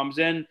Soto comes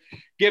in,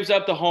 gives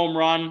up the home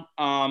run.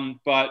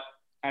 But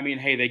I mean,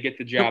 hey, they get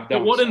the job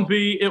done.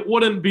 It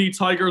wouldn't be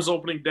Tigers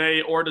opening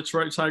day or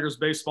Detroit Tigers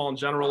baseball in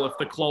general if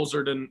the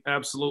closer didn't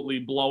absolutely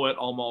blow it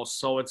almost.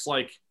 So it's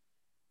like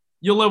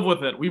you live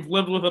with it. We've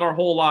lived with it our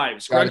whole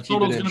lives. Greg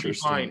Soto's going to be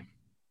fine.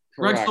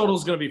 Greg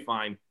Soto's going to be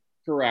fine.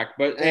 Correct.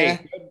 But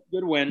hey,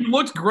 good win. He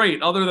looked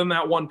great other than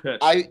that one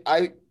pitch.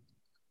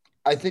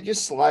 I think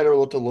his slider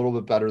looked a little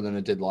bit better than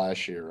it did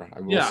last year.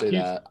 I will say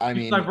that. I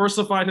mean,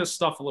 diversified his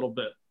stuff a little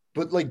bit.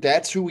 But like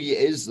that's who he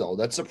is, though.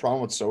 That's the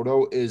problem with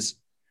Soto is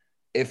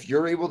if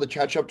you're able to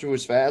catch up to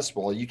his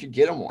fastball, you could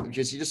get him one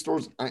because he just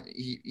throws.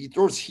 He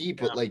throws heat,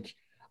 but like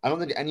I don't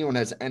think anyone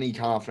has any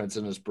confidence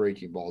in his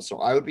breaking ball. So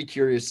I would be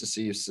curious to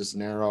see if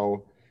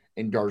Cisnero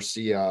and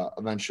Garcia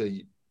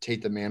eventually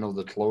take the mantle of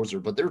the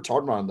closer. But they were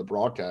talking about on the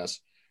broadcast.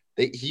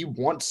 He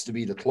wants to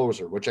be the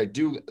closer, which I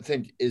do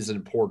think is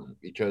important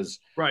because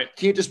right.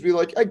 He can't just be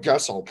like, I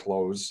guess I'll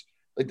close.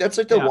 Like that's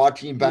like the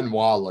Joaquin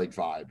Benoit like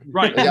vibe.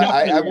 Right. Like,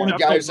 I want a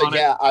guy who's like,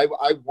 I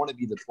want to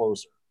be the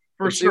closer.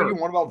 For like, sure. You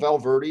want about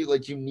Valverde,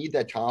 like you need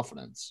that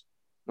confidence.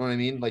 You know what I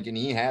mean? Like, and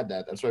he had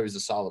that. That's why he was a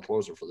solid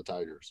closer for the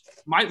Tigers.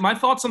 My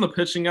thoughts on the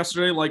pitching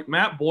yesterday, like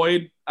Matt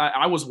Boyd,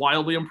 I was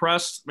wildly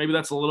impressed. Maybe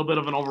that's a little bit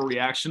of an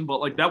overreaction, but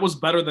like that was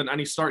better than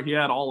any start he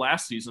had all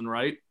last season,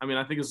 right? I mean,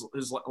 I think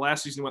his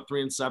last season he went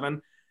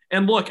 3-7.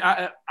 And look,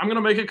 I'm going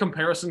to make a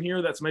comparison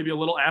here that's maybe a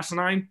little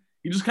asinine.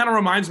 He just kind of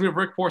reminds me of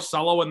Rick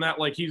Porcello in that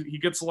like he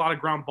gets a lot of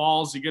ground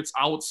balls, he gets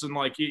outs, and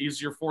like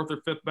he's your 4th or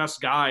 5th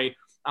best guy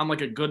on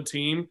like a good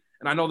team.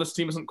 And I know this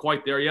team isn't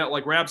quite there yet.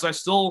 Like Rabs, I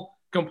still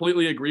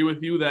completely agree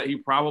with you that he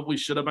probably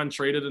should have been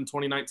traded in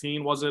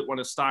 2019, was it, when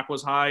his stock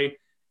was high,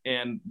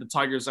 and the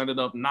Tigers ended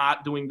up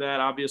not doing that,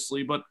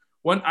 obviously. But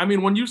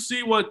when you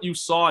see what you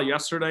saw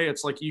yesterday,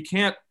 it's like you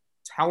can't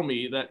tell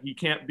me that he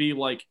can't be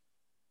like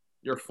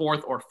your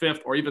 4th or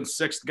 5th or even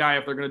 6th guy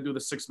if they're going to do the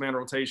 6-man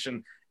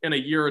rotation in a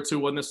year or two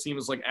when this team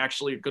is like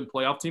actually a good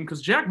playoff team.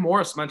 Because Jack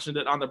Morris mentioned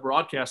it on the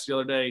broadcast the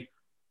other day.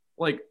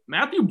 Like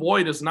Matthew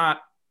Boyd is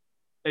not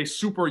a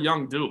super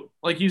young dude.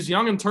 Like he's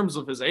young in terms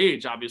of his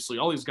age, obviously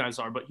all these guys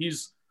are, but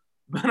he's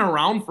been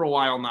around for a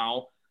while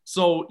now.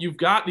 So you've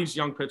got these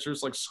young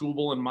pitchers like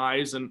Skubal and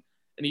Mize and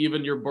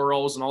even your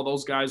Burrows and all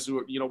those guys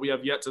who, we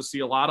have yet to see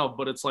a lot of,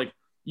 but it's like,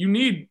 you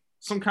need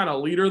some kind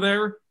of leader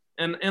there.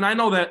 And I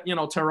know that,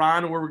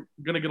 Tehran, we're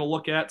going to get a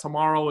look at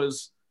tomorrow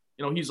is,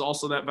 he's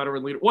also that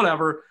veteran leader,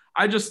 whatever.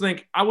 I just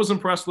think I was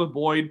impressed with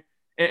Boyd.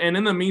 And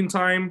in the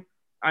meantime,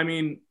 I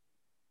mean,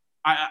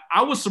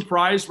 I was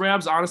surprised,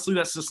 Rabs, honestly,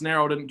 that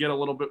Cisnero didn't get a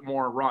little bit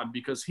more run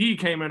because he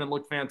came in and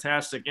looked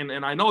fantastic.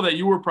 And I know that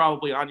you were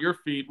probably on your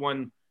feet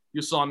when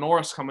you saw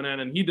Norris coming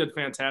in, and he did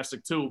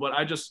fantastic too. But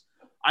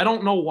I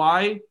don't know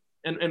why.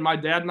 And my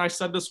dad and I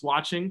said this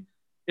watching.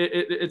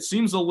 It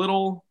seems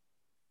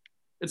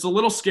it's a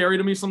little scary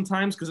to me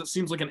sometimes because it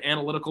seems like an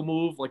analytical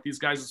move. Like these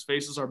guys'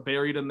 faces are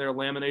buried in their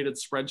laminated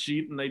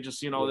spreadsheet, and they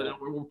just,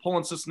 we're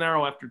pulling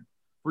Cisnero after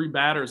 3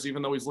 batters,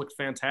 even though he's looked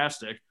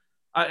fantastic.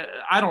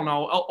 I don't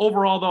know.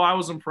 Overall, though, I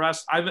was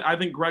impressed. I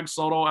think Greg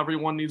Soto,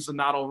 everyone needs to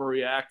not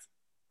overreact.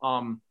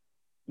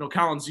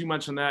 Collins, you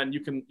mentioned that, and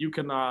you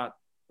can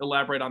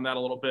elaborate on that a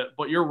little bit.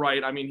 But you're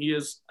right. I mean,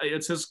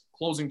 it's his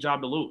closing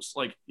job to lose.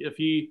 Like if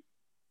he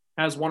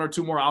has 1 or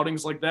 2 more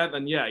outings like that,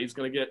 then yeah, he's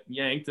going to get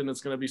yanked, and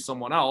it's going to be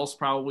someone else,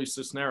 probably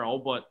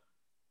Cisnero. But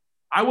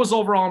I was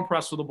overall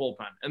impressed with the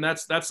bullpen, and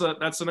that's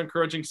an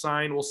encouraging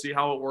sign. We'll see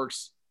how it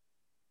works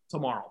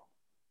tomorrow.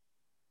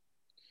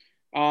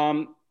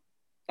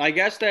 I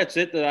guess that's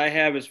it that I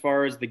have as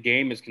far as the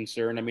game is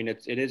concerned. I mean,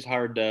 it is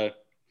hard to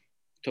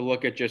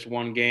look at just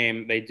one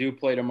game. They do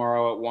play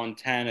tomorrow at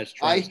 1:10.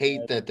 I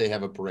hate that they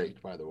have a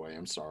break, by the way.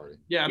 I'm sorry.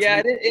 Yeah,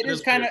 it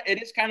is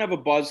kind of a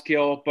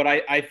buzzkill, but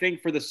I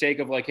think for the sake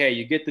of like, hey,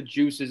 you get the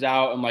juices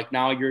out, and like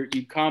now you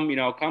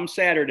come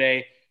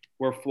Saturday,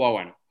 we're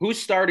flowing. Who's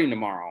starting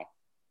tomorrow?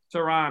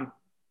 Tehran.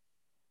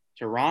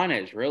 Tehran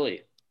is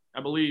really,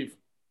 I believe.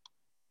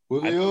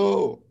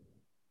 Julio.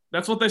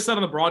 That's what they said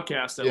on the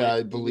broadcast.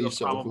 I believe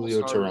so.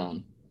 Julio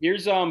Tehran.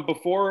 Here's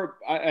before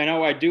I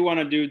know I do want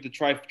to do the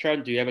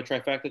trifecta. Do you have a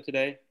trifecta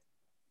today?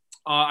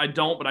 I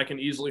don't, but I can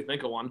easily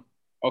think of one.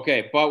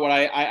 Okay, but what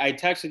I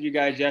texted you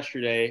guys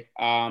yesterday,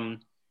 and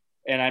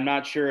I'm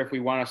not sure if we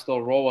want to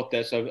still roll with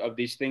this of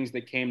these things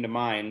that came to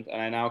mind,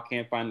 and I now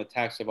can't find the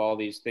text of all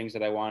these things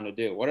that I wanted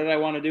to do. What did I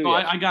want to do? No,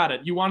 I got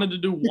it. You wanted to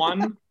do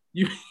one.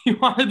 you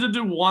wanted to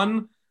do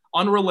one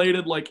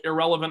unrelated, like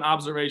irrelevant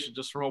observation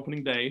just from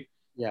opening day.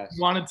 Yes.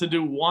 You wanted to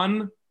do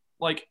one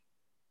like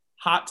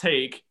hot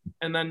take,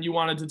 and then you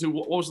wanted to do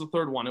what was the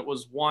third one? It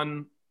was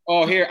one.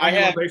 Oh, here I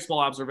have baseball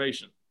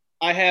observation.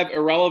 I have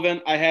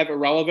irrelevant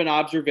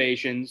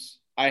observations.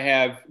 I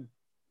have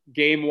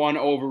game one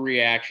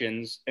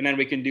overreactions, and then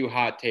we can do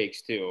hot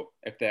takes too,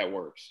 if that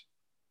works.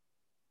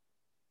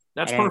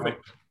 That's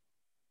perfect.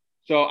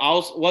 So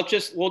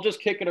we'll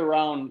just kick it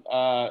around.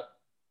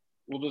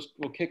 We'll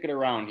kick it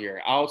around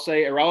here. I'll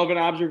say irrelevant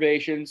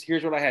observations.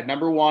 Here's what I had.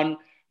 Number one,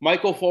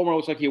 Michael Fulmer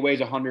looks like he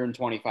weighs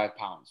 125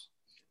 pounds.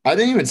 I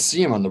didn't even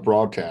see him on the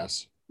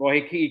broadcast. Well,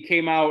 he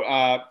came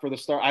out for the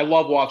start. I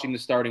love watching the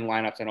starting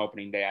lineups on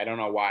opening day. I don't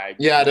know why.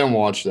 I didn't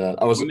watch that.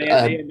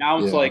 They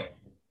announced like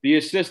the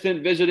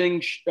assistant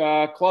visiting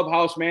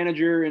clubhouse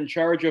manager in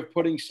charge of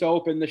putting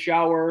soap in the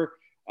shower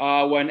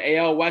when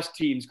AL West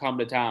teams come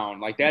to town.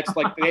 Like that's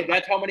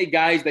how many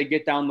guys they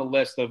get down the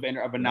list of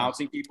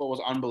announcing people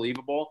was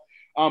unbelievable.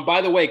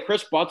 By the way,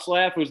 Chris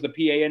Butzlaff, who's the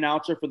PA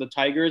announcer for the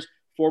Tigers,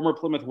 former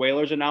Plymouth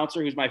Whalers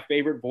announcer, who's my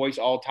favorite voice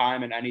all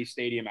time in any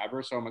stadium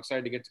ever. So I'm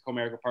excited to get to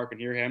Comerica Park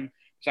and hear him.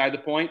 Beside the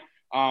point.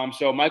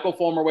 So Michael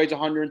Fulmer weighs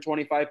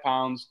 125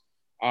 pounds.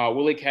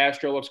 Willie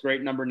Castro looks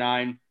great, number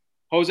 9.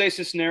 Jose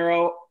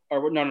Cisnero,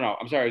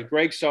 I'm sorry,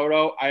 Greg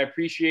Soto. I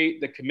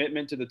appreciate the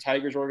commitment to the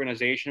Tigers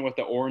organization with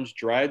the orange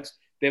dreads.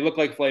 They look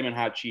like flaming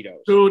hot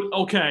Cheetos. Dude,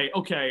 okay.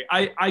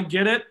 I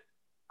get it.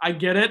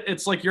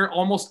 It's like you're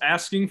almost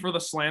asking for the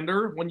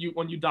slander when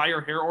you dye your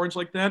hair orange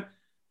like that.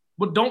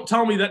 But don't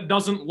tell me that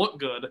doesn't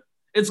look good.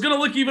 It's going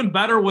to look even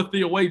better with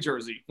the away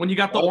jersey when you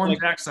got the orange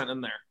accent in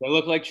there. They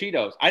look like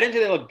Cheetos. I didn't say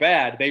they look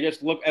bad. They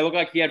just look – it looked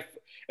like he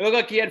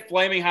had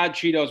flaming hot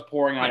Cheetos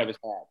pouring out of his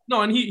head.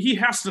 No, and he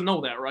has to know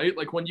that, right?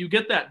 Like when you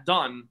get that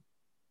done,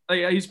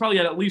 he's probably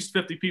had at least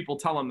 50 people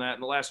tell him that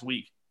in the last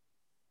week.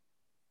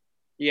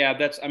 Yeah, I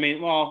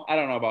don't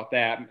know about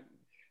that.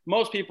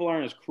 Most people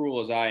aren't as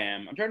cruel as I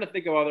am. I'm trying to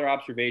think of other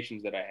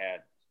observations that I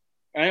had.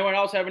 Anyone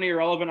else have any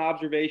irrelevant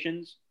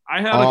observations? I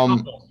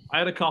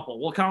had a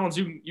couple. Well, Collins,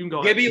 you can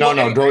go ahead.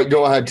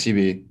 Go ahead,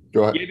 TB.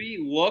 Go ahead. Gibby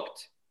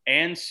looked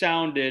and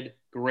sounded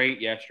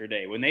great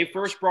yesterday. When they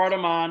first brought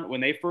him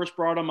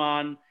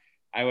on,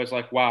 I was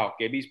like, wow,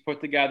 Gibby's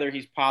put together.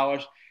 He's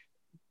polished.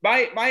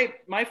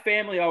 My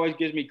family always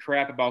gives me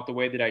crap about the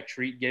way that I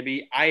treat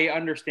Gibby. I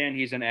understand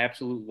he's an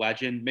absolute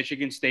legend,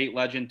 Michigan State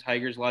legend,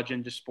 Tigers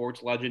legend, just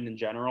sports legend in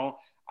general.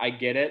 I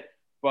get it.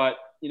 But,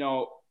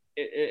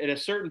 at a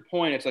certain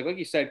point, it's like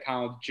you said,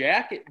 Colin,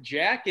 Jack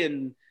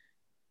and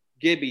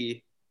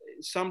Gibby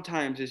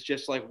sometimes is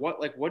just like,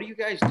 what do you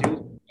guys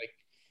do?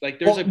 Like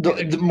there's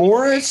the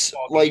Morris,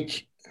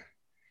 like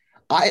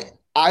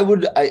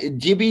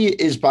Gibby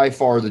is by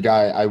far the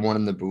guy I want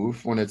in the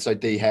booth when it's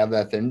like they have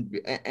that thing.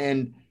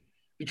 And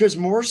because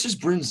Morris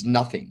just brings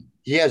nothing.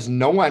 He has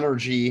no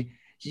energy.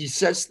 He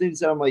says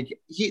things that I'm like,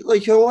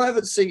 he'll have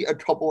it say a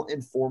couple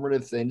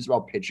informative things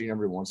about pitching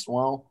every once in a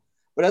while.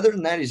 But other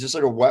than that, he's just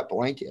like a wet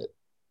blanket.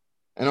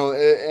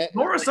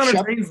 Norris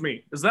entertains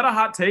me. Is that a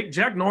hot take?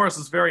 Jack Norris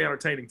is very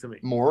entertaining to me.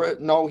 Morris?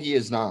 No, he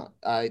is not.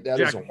 That Jack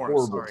is a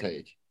Norris, horrible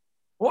take.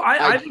 Well,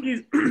 I think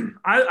he's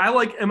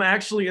I am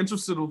actually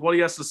interested with what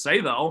he has to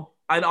say, though.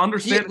 I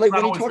understand. When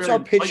he talks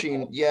about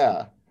pitching,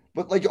 yeah.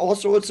 But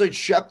also it's like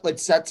Shep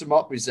sets him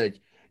up. He's like,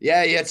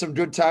 yeah, he had some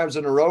good times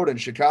on the road in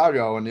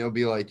Chicago. And he'll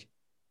be like,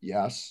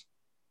 yes.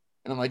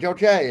 And I'm like,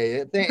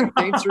 okay,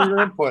 thanks for your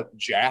input,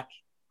 Jack.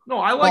 No,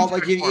 I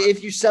like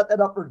if you set that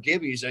up for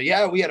Gibby, so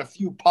yeah, we had a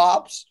few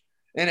pops,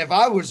 and if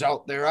I was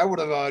out there, I would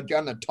have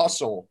gotten a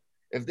tussle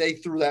if they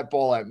threw that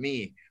ball at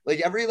me.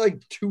 Every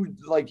 2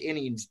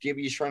 innings,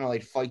 Gibby's trying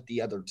to fight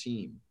the other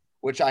team,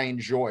 which I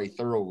enjoy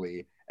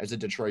thoroughly as a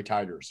Detroit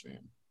Tigers fan.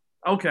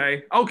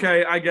 Okay,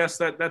 I guess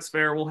that's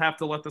fair. We'll have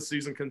to let the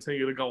season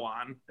continue to go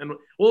on, and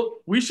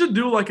we should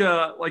do like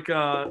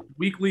a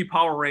weekly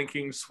power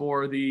rankings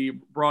for the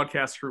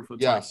broadcast crew for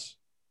the Tigers.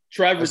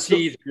 Trevor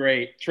T's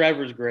great.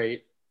 Trevor's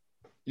great.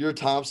 You're a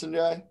Thompson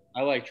guy?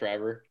 I like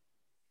Trevor.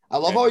 I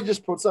love how he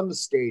just puts on the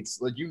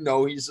skates.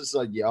 He's just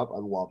like, yep, I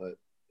love it.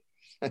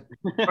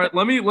 All right,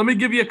 let me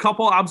give you a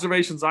couple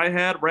observations I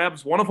had,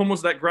 Rabs. One of them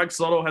was that Greg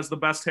Soto has the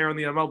best hair in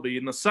the MLB,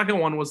 and the second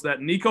one was that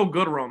Nico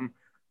Goodrum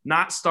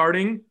not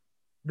starting.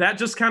 That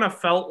just kind of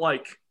felt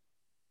like,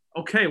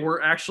 okay,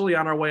 we're actually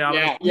on our way out.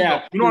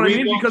 Yeah. You know what I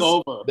mean?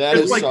 Because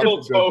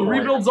the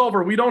rebuild's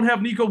over. We don't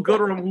have Nico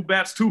Goodrum, who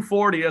bats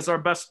 240 as our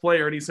best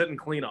player, and he's hitting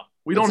cleanup.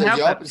 We don't have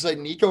that. It's like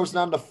Nico's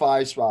not in the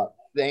 5 spot.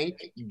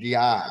 Thank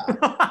God.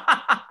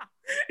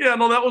 Yeah,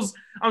 no,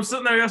 I'm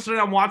sitting there yesterday,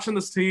 I'm watching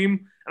this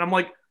team, and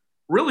I'm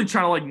really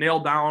trying to nail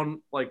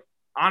down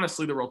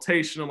honestly the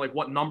rotation and like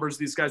what numbers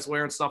these guys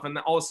wear and stuff. And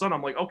then all of a sudden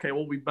I'm like, okay,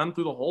 well, we've been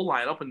through the whole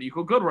lineup and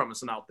Nico Goodrum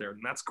isn't out there.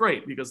 And that's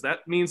great because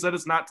that means that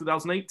it's not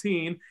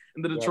 2018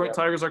 and the Detroit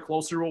Tigers are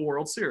closer to a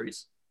World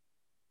Series.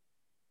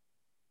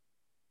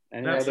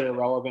 Any other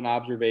relevant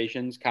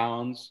observations,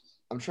 Collins?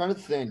 I'm trying to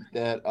think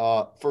that,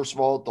 first of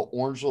all, the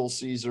Orangeville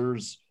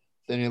Caesars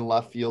thing in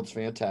left field's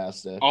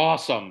fantastic.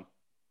 Awesome.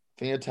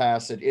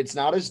 Fantastic. It's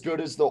not as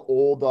good as the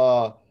old,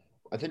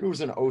 I think it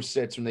was in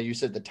 06 when they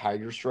used the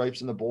tiger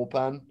stripes in the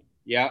bullpen.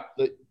 Yeah.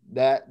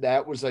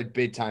 That was like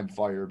big time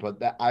fire, but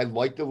that I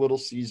like the little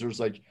Caesars,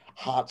 like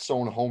hot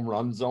zone, home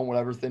run zone,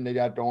 whatever thing they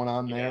got going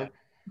on there.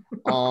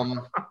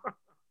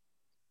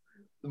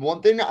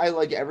 One thing I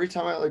like every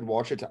time I like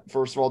watch it,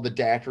 first of all, the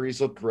daiquiris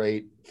look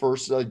great.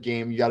 First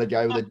game, you got a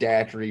guy with a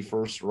daiquiri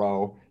first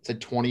row. It's like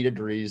 20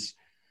 degrees.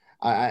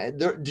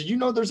 Did you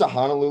know there's a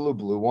Honolulu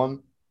blue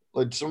one?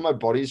 Like some of my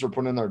buddies were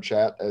putting in their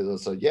chat.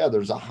 It's like, yeah,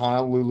 there's a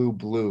Honolulu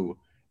blue,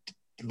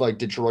 like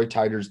Detroit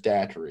Tigers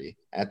daiquiri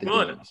at the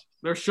games.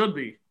 There should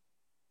be.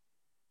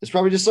 It's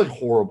probably just like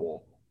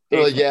horrible.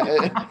 They're like,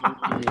 yeah.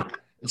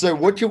 It's like,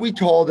 what can we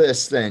call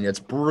this thing? It's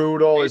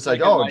brutal. It's like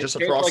just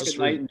across the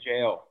street. Night in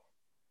jail.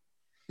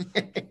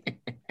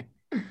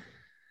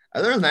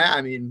 Other than that,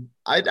 I mean,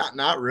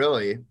 not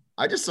really.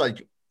 I just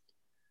like,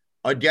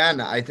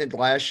 again, I think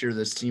last year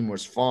this team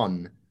was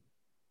fun.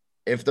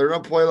 If they're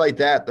gonna play like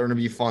that, they're gonna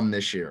be fun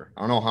this year.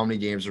 I don't know how many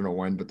games they're gonna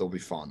win, but they'll be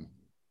fun.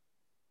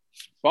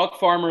 Buck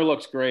Farmer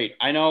looks great.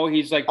 I know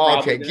he's like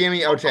give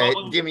me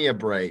a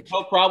break.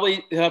 He'll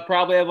probably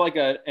have like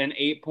an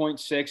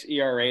 8.6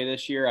 ERA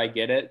this year. I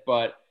get it,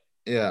 but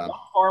yeah,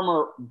 Buck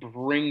Farmer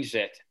brings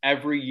it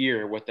every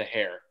year with the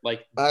hair.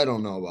 Like I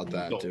don't know about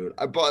that, dude.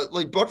 But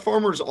like Buck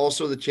Farmer is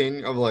also the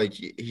king of like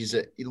he's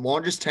the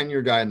longest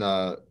tenure guy in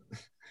the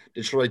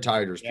Detroit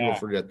Tigers. People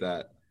forget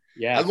that.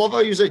 Yeah, I love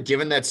how he was like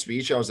giving that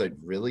speech. I was like,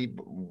 really?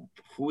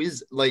 Who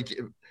is like?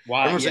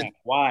 Why?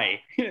 Why?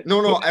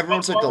 No.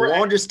 Everyone's like the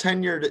longest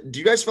tenured. Do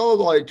you guys follow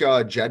like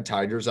Jed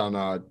Tigers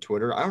on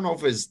Twitter? I don't know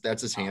if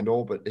that's his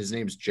handle, but his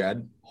name's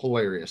Jed.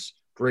 Hilarious,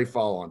 great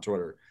follow on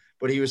Twitter.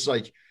 But he was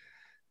like,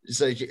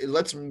 it's like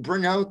let's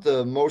bring out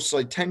the most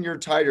like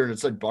tenured Tiger, and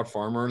it's like Buck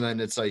Farmer, and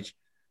then it's like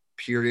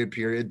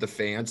period. The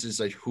fans is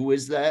like, who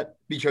is that?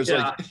 Because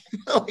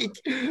like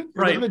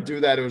for them to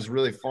do that, it was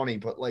really funny.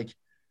 But like,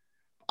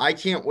 I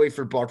can't wait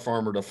for Buck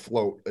Farmer to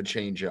float a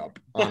changeup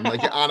on an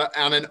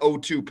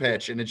 0-2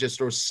 pitch, and it just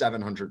goes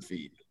 700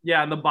 feet.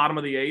 Yeah, in the bottom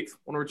of the eighth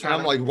when we're trying.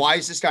 And I'm like, why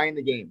is this guy in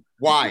the game?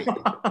 Why?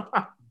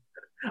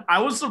 I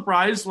was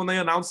surprised when they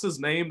announced his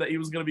name that he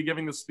was going to be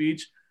giving the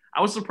speech.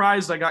 I was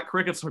surprised I got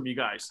crickets from you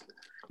guys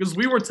because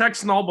we were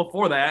texting all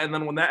before that, and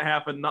then when that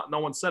happened, no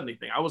one said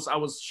anything. I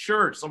was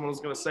sure someone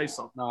was going to say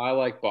something. No, I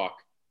like Buck.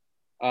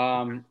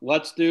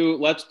 Let's do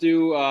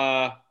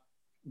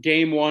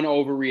game one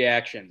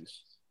overreactions.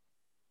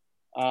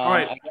 All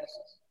right.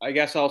 I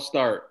guess I'll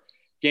start.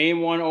 Game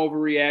one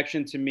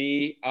overreaction to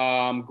me.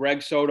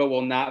 Greg Soto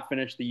will not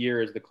finish the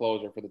year as the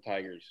closer for the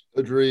Tigers.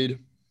 Agreed.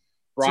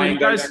 Brian, so you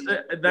guys,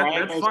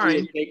 that's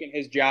fine. Taking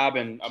his job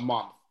in a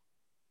month.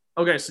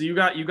 Okay, so you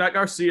got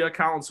Garcia.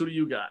 Collins, who do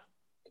you got?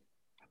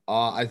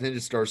 I think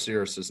it's Garcia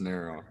or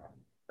Cisnero.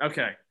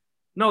 Okay.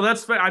 No,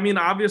 that's fair. I mean,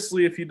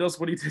 obviously, if he does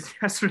what he did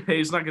yesterday,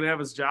 he's not going to have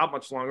his job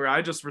much longer.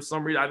 For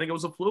some reason, I think it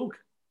was a fluke.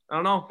 I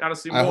don't know. Got to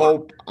see more. I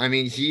hope. I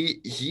mean,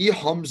 he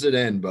hums it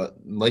in, but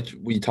like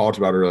we talked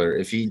about earlier,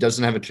 if he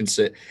doesn't have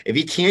if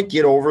he can't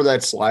get over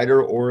that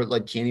slider or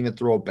like can't even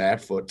throw a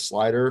bat foot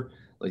slider,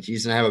 like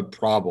he's gonna have a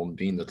problem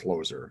being the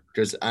closer.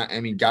 Because I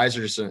mean, guys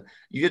are just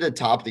you get to the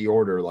top of the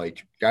order,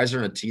 like guys are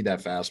gonna tee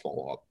that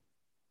fastball up.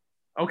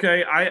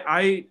 Okay,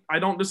 I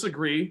don't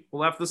disagree.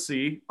 We'll have to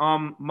see.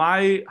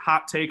 My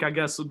hot take, I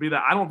guess, would be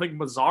that I don't think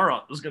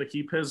Mazara is going to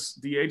keep his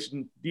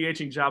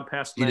DHing job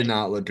past May. He did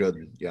not look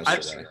good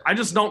yesterday. I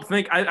just don't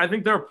think – I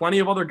think there are plenty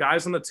of other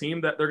guys on the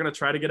team that they're going to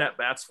try to get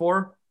at-bats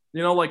for,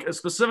 like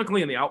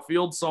specifically in the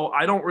outfield. So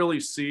I don't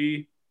really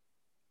see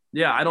 –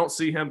 I don't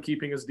see him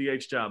keeping his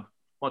DH job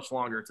much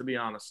longer, to be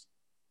honest.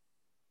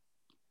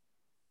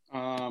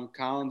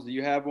 Collins, do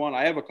you have one?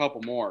 I have a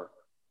couple more.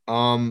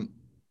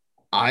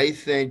 I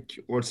think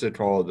what's it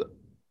called?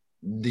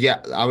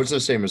 Yeah, I was gonna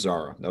say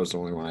Mazara. That was the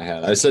only one I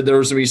had. I said there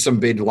was gonna be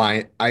some big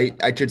line. I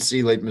could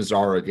see like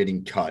Mazara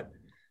getting cut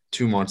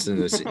 2 months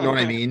into this. You know what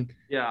I mean?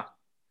 Yeah.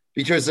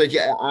 Because like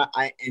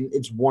and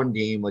it's one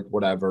game, like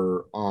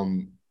whatever.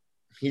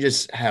 He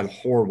just had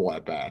horrible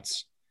at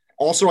bats.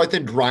 Also, I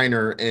think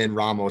Griner and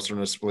Ramos are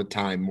gonna split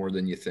time more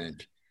than you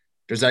think.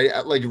 Because I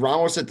like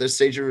Ramos at this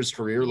stage of his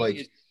career,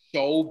 like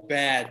so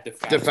bad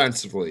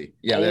defensively.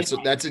 Yeah,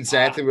 that's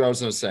exactly what I was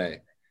gonna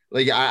say.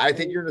 Like, I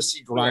think you're going to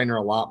see Griner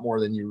a lot more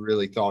than you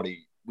really thought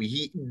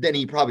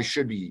he probably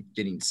should be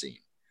getting seen.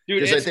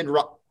 Because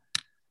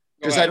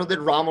I don't think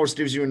Ramos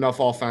gives you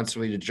enough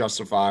offensively to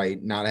justify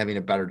not having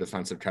a better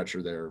defensive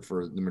catcher there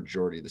for the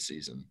majority of the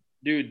season.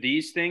 Dude,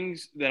 these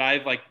things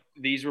that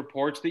these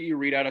reports that you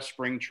read out of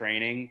spring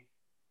training,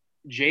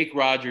 Jake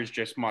Rogers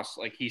just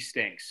he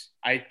stinks.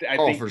 I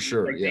think for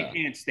sure. They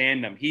can't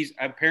stand him. He's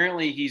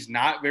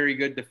not very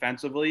good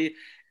defensively.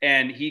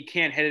 and he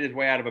can't hit his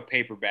way out of a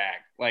paper bag.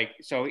 Like,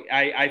 so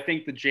I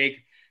think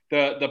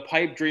the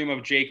pipe dream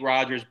of Jake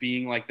Rogers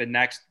being like the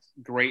next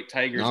great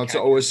Tigers. Now it's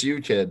an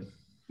OSU kid.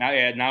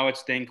 Now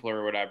it's Dinkler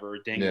or whatever.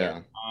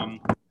 Dingler. Yeah.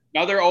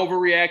 Another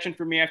overreaction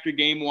for me after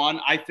game one.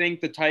 I think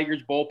the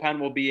Tigers bullpen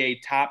will be a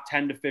top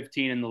 10 to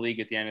 15 in the league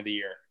at the end of the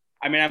year.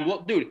 I mean, I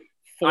love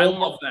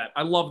that.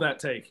 I love that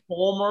take.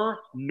 Fulmer,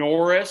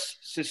 Norris,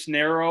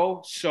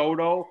 Cisnero,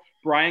 Soto,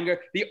 Brian.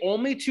 The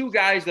only two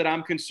guys that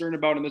I'm concerned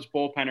about in this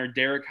bullpen are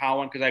Derek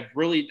Holland, because I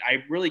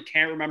really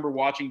can't remember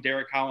watching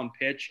Derek Holland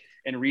pitch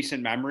in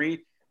recent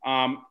memory.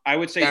 I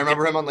would say I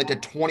remember him on like the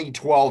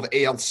 2012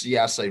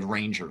 ALCS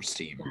Rangers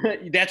team.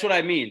 That's what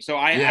I mean. So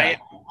I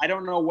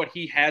don't know what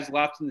he has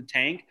left in the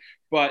tank,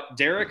 but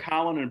Derek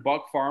Holland and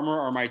Buck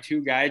Farmer are my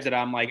two guys that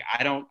I'm like,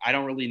 I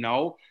don't really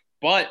know.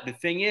 But the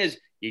thing is,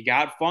 you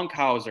got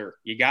Funkhauser,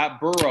 you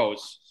got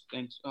Burrows.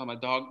 And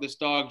this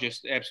dog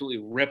just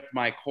absolutely ripped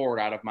my cord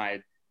out of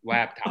my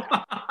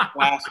laptop.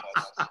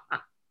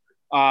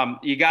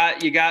 You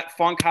got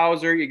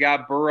Funkhauser, you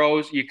got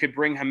Burrows. You could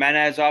bring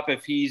Jimenez up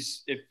if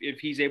he's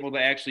able to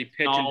actually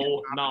pitch.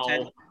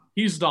 No,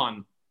 he's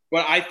done.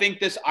 But I think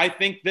this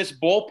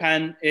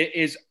bullpen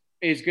is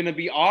going to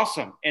be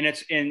awesome, and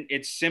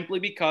it's simply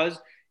because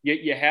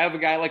you have a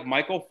guy like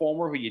Michael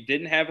Fulmer, who you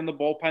didn't have in the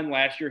bullpen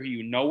last year, who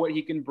you know what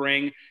he can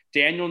bring.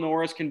 Daniel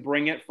Norris can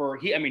bring it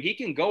he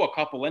can go a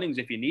couple innings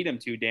if you need him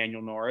to,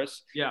 Daniel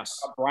Norris. Yes.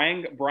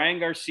 Brian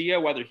Garcia,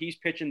 whether he's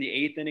pitching the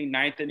 8th inning,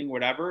 9th inning,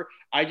 whatever,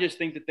 I just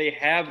think that they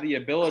have the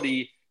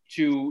ability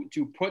to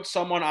put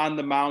someone on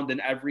the mound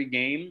in every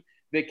game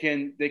that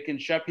can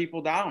shut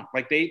people down.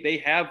 Like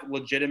they have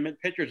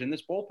legitimate pitchers in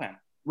this bullpen.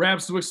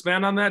 Rabs, to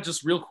expand on that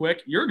just real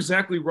quick, you're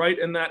exactly right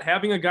in that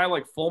having a guy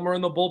like Fulmer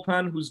in the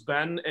bullpen who's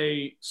been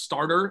a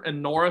starter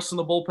and Norris in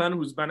the bullpen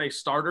who's been a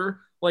starter,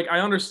 like I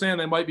understand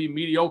they might be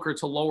mediocre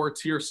to lower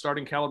tier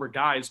starting caliber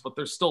guys, but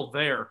they're still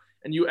there.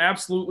 And you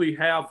absolutely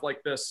have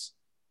like this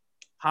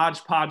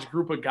hodgepodge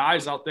group of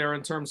guys out there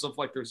in terms of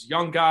like there's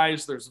young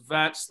guys, there's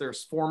vets,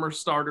 there's former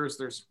starters,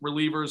 there's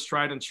relievers,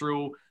 tried and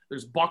true.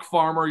 There's Buck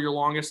Farmer, your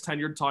longest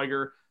tenured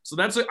Tiger. So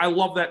I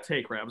love that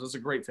take, Rabs. That's a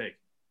great take.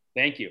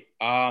 Thank you.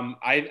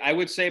 I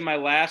would say my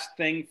last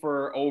thing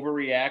for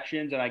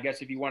overreactions, and I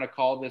guess if you want to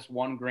call this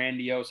one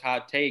grandiose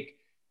hot take,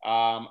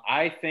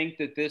 I think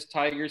that this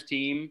Tigers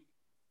team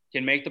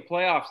can make the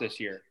playoffs this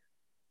year.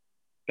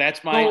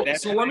 That's my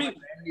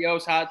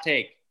grandiose hot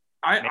take.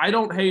 I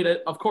don't hate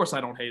it. Of course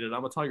I don't hate it.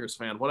 I'm a Tigers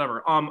fan,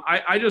 whatever.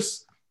 I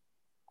just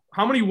 –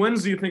 how many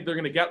wins do you think they're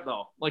going to get,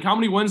 though? Like, how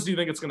many wins do you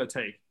think it's going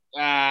to take?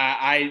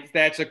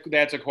 That's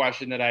a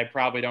question that I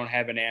probably don't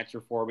have an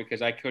answer for,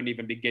 because I couldn't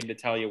even begin to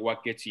tell you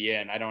what gets you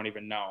in. I don't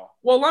even know.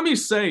 Well, let me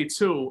say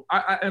too,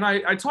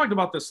 I talked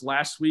about this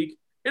last week.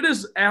 It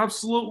is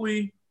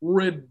absolutely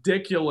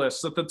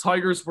ridiculous that the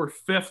Tigers were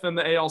 5th in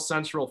the AL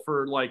Central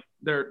for like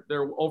their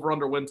over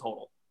under win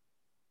total.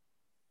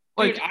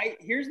 Like, dude,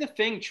 here's the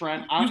thing,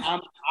 Trent.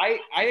 I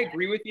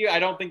agree with you. I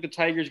don't think the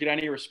Tigers get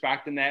any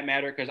respect in that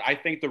matter, because I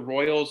think the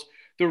Royals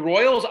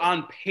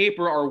on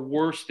paper are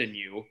worse than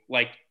you,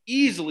 like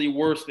easily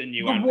worse than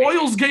you. The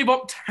Royals gave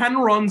up 10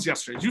 runs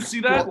yesterday. Did you see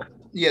that? Well,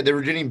 yeah, they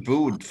were getting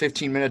booed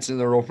 15 minutes in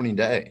their opening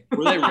day.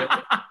 Were they really?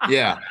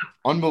 Yeah,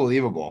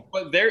 unbelievable.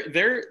 But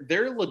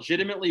they're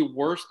legitimately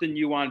worse than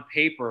you on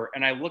paper.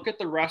 And I look at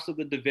the rest of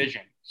the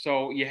division.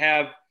 So you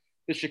have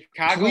the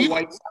Chicago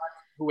White Sox,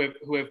 who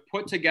have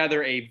put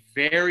together a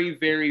very,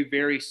 very,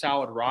 very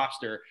solid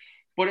roster.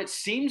 But it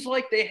seems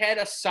like they had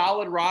a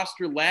solid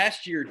roster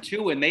last year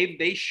too, and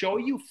they show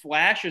you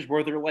flashes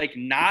where they're like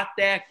not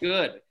that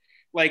good.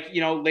 Like,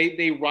 you know,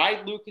 they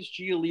ride Lucas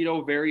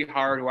Giolito very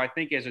hard, who I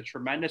think has a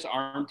tremendous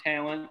arm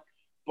talent.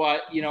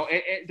 But, you know,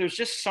 there's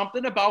just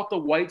something about the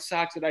White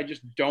Sox that I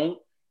just don't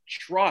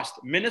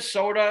trust.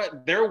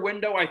 Minnesota, their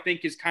window, I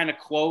think, is kind of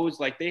closed.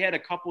 Like, they had a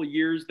couple of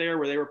years there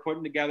where they were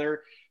putting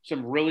together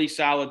some really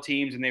solid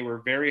teams, and they were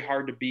very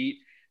hard to beat.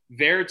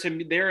 They're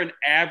an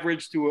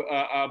average to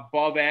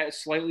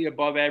slightly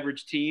above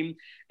average team.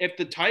 If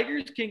the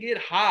Tigers can get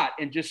hot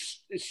and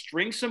just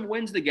string some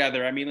wins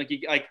together, I mean, and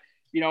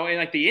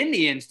like the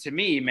Indians, to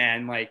me,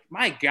 man, like,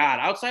 my God,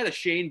 outside of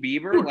Shane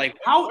Bieber, dude, like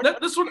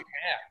that's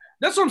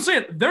what I'm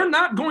saying. They're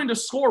not going to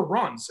score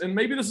runs, and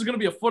maybe this is going to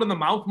be a foot in the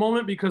mouth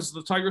moment because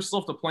the Tigers still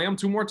have to play them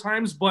 2 more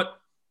times, but.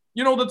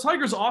 You know, the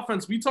Tigers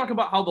offense, we talk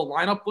about how the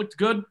lineup looked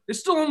good. They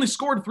still only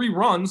scored 3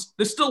 runs.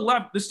 They still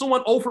went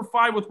 0 for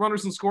 5 with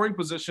runners in scoring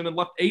position and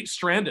left 8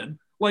 stranded.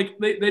 Like,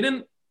 they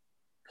didn't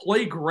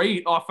play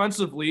great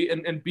offensively,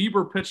 and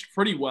Bieber pitched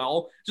pretty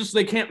well. Just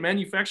they can't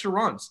manufacture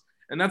runs.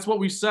 And that's what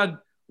we said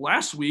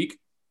last week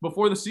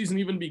before the season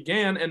even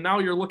began. And now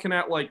you're looking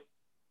at like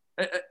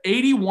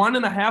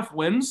 81.5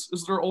 wins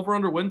is their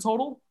over-under win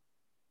total.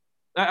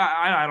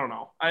 I don't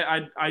know.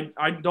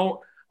 I don't.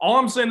 All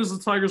I'm saying is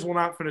the Tigers will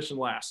not finish in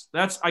last.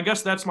 I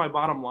guess that's my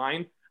bottom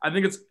line. I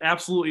think it's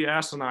absolutely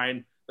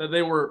asinine that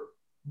they were,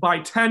 by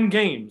 10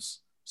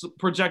 games,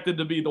 projected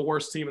to be the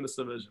worst team in this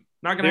division.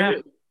 Not going to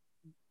happen.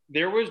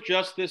 There was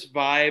just this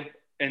vibe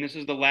and this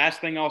is the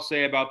last thing I'll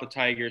say about the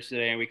Tigers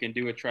today, and we can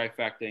do a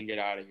trifecta and get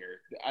out of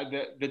here.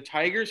 The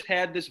Tigers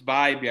had this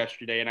vibe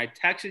yesterday, and I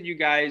texted you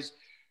guys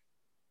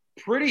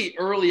pretty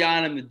early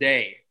on in the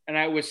day, and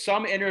it was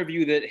some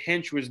interview that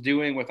Hinch was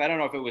doing with, I don't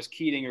know if it was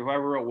Keating or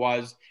whoever it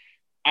was.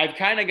 I've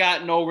kind of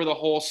gotten over the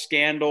whole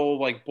scandal,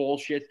 like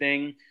bullshit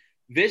thing.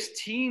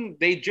 This team,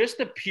 they just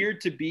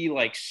appeared to be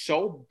like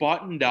so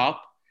buttoned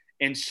up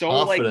and so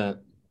confident.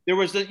 Like there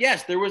was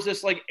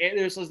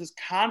this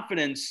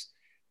confidence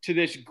to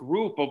this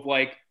group of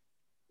like,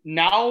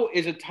 now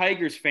as a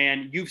Tigers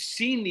fan, you've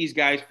seen these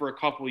guys for a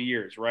couple of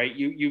years, right?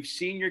 You've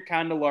seen your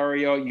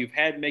Candelario, you've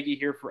had Miggy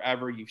here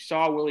forever. You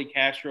saw Willie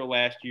Castro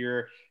last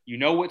year. You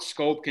know what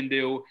Scope can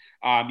do.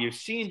 You've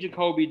seen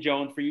Jacoby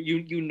Jones.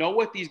 You know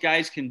what these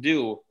guys can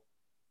do.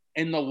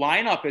 And the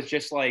lineup is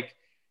just like,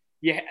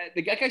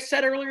 like I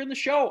said earlier in the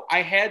show,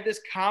 I had this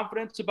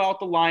confidence about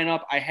the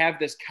lineup. I have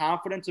this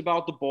confidence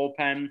about the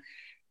bullpen.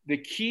 The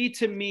key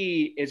to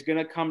me is going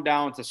to come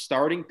down to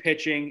starting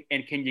pitching,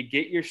 and can you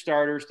get your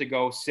starters to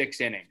go 6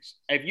 innings?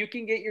 If you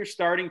can get your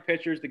starting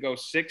pitchers to go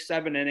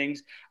 6-7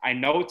 innings, I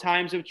know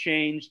times have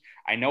changed.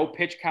 I know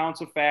pitch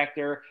count's a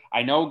factor.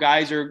 I know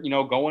guys are,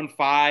 going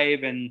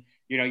 5 and,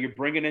 you're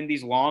bringing in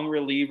these long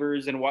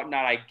relievers and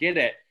whatnot. I get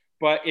it.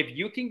 But if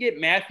you can get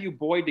Matthew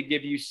Boyd to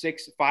give you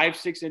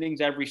 5-6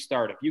 innings every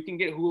start, if you can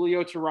get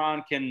Julio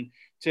Teheran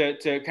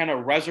to kind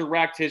of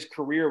resurrect his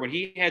career when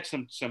he had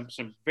some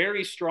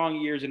very strong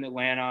years in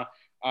Atlanta,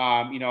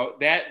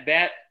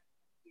 that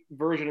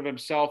version of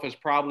himself is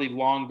probably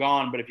long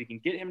gone. But if you can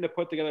get him to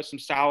put together some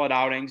solid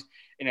outings,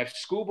 and if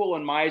Skubal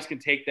and Mize can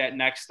take that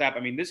next step, I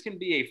mean, this can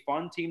be a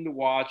fun team to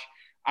watch.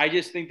 I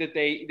just think that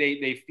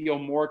they feel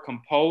more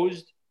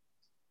composed.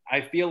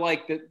 I feel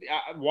like that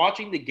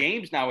watching the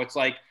games now, it's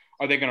like,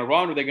 are they going to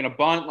run? Are they going to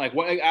bunt? Like,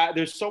 what?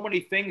 There's so many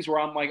things where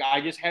I'm like,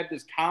 I just have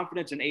this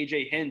confidence in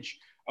AJ Hinch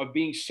of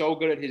being so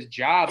good at his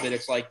job that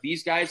it's like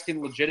these guys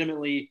can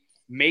legitimately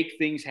make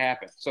things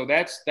happen. So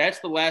that's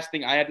the last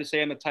thing I have to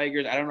say on the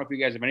Tigers. I don't know if you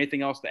guys have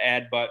anything else to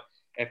add, but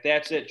if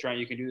that's it, Trent,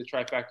 you can do the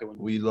trifecta one.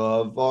 We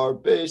love our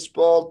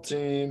baseball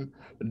team.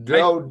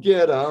 Don't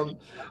get them.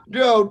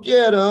 Don't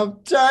get them,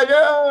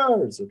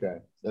 Tigers. Okay,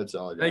 that's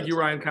all I got. Thank you,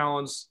 Ryan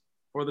Collins,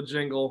 for the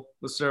jingle,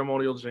 the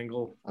ceremonial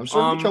jingle. I'm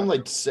starting to become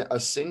like a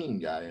singing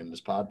guy in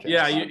this podcast.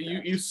 Yeah,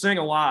 you sing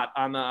a lot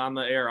on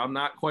the air. I'm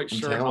not quite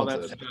sure how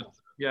that's.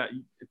 Yeah,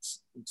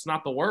 it's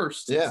not the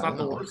worst. Yeah, it's not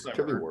the worst. It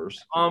could be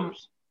worse. All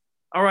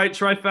right,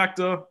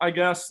 trifecta. I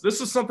guess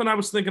this is something I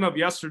was thinking of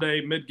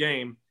yesterday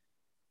mid-game.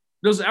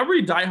 Does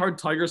every diehard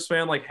Tigers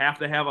fan like have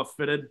to have a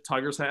fitted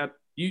Tigers hat?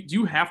 Do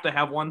you have to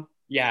have one?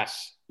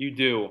 Yes, you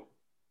do.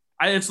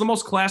 It's the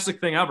most classic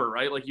thing ever,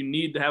 right? Like you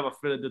need to have a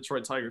fitted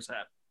Detroit Tigers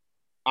hat.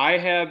 I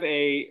have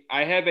a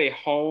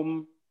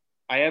home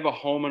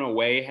and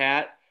away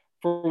hat.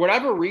 For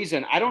whatever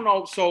reason, I don't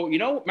know. So,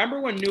 remember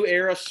when New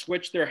Era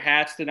switched their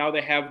hats to now they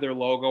have their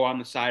logo on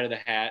the side of the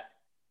hat?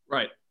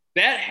 Right.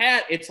 That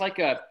hat, it's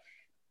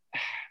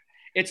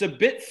a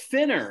bit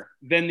thinner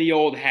than the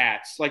old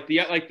hats. Like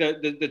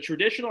the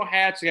traditional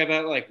hats, they have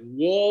that like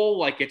wool,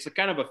 like it's a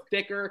kind of a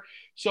thicker.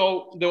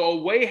 So the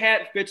away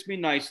hat fits me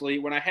nicely.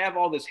 When I have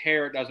all this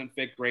hair, it doesn't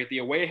fit great. The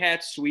away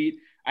hat's sweet.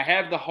 I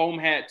have the home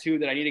hat too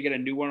that I need to get a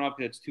new one up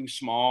because it's too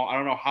small. I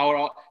don't know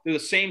how they're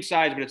the same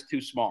size, but it's too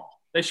small.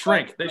 They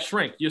shrink.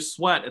 You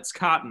sweat. It's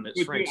cotton. It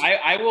shrinks.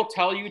 I will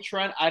tell you,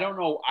 Trent, I don't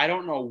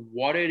know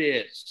what it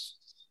is.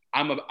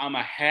 I'm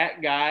a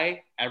hat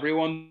guy.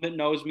 Everyone that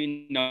knows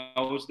me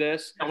knows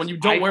this. And when you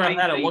don't wear a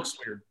hat, it looks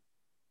weird.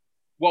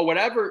 Well,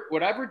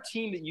 whatever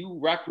team that you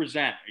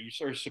represent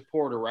or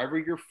support or wherever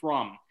you're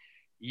from,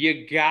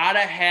 you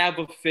gotta have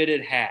a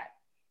fitted hat.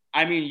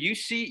 I mean, you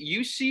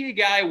see a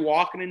guy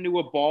walking into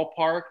a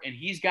ballpark and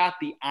he's got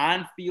the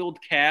on-field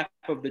cap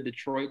of the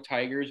Detroit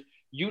Tigers.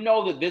 You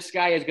know that this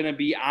guy is going to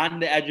be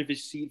on the edge of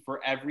his seat for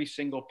every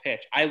single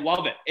pitch. I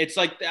love it. It's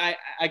like I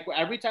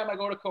every time I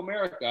go to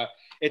Comerica,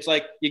 it's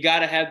like you got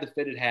to have the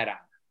fitted hat on.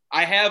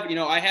 I have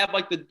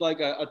like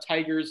a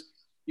Tigers,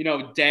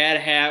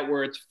 dad hat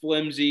where it's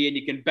flimsy and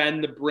you can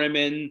bend the brim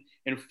in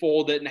and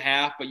fold it in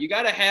half, but you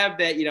got to have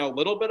that,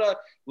 little bit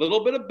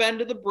of bend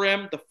to the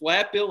brim, the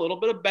flat bill, a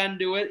little bit of bend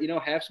to it,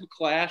 have some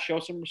class,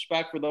 show some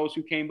respect for those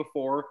who came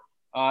before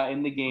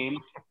in the game.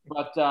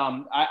 But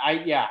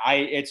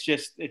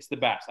it's the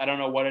best. I don't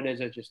know what it is.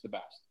 It's just the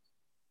best.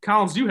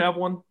 Collins, do you have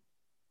one?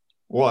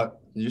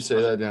 What? You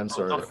say that again?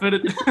 Sorry. A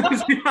fitted. Do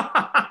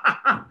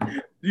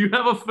you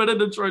have a fitted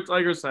Detroit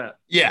Tigers hat?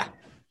 Yeah.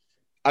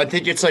 I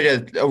think it's like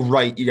a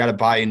right. You got to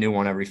buy a new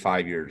one every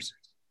 5 years.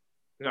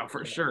 Yeah,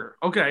 for sure.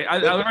 Okay. All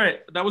right.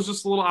 That was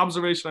just a little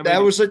observation.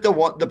 That was like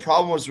the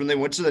problem was when they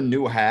went to the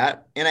new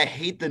hat, and I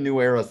hate the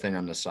New Era thing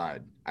on the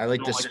side. I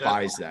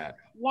despise that.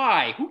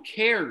 Why? Who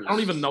cares? I don't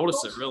even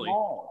notice it really.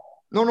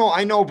 No,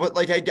 I know, but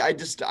like I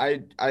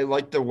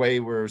like the way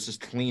where it was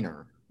just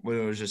cleaner. When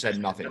it was just had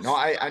nothing. No,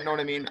 I know what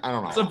I mean. I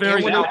don't know. It's a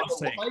very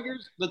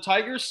the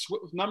Tigers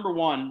number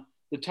one.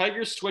 The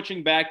Tigers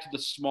switching back to the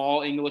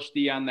small English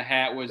D on the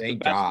hat was Thank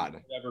the best God.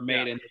 thing ever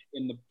made in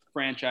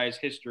franchise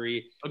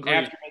history Agreed.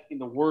 after making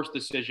the worst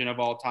decision of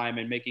all time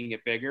and making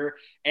it bigger.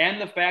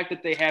 And the fact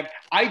that they have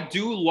 – I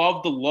do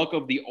love the look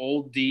of the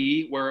old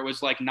D where it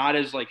was, like, not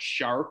as, like,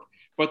 sharp.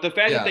 But the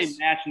fact that they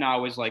match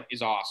now is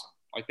awesome.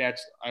 Like,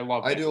 that's – I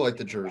love that. I do like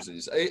the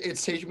jerseys.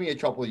 It's taken me a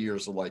couple of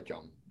years to like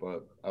them,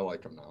 but I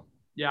like them now.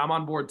 Yeah, I'm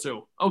on board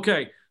too.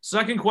 Okay,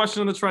 second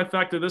question in the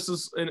trifecta. This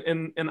is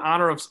in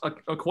honor of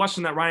a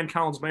question that Ryan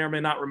Collins may or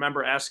may not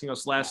remember asking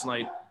us last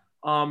night.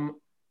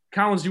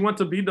 Collins, you went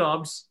to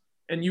B-Dubs,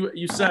 and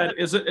you said,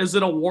 is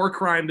it a war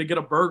crime to get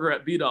a burger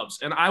at B-Dubs?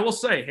 And I will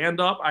say, hand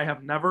up, I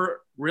have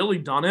never really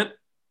done it.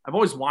 I've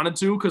always wanted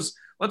to because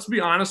let's be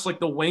honest, like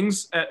the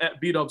wings at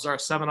B-Dubs are a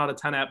 7 out of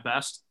 10 at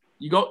best.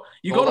 You go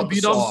to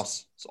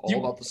B-Dubs. It's all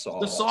about the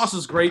sauce. The sauce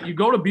is great. You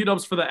go to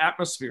B-Dubs for the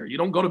atmosphere. You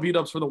don't go to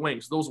B-Dubs for the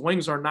wings. Those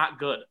wings are not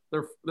good.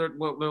 They're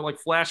like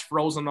flash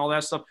frozen and all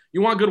that stuff.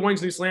 You want good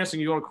wings in East Lansing,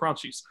 you go to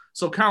Crunchies.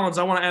 So Collins,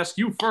 I want to ask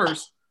you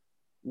first,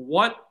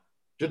 what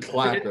good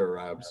clap there,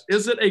 Rabs.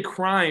 Is it a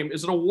crime?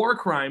 Is it a war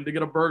crime to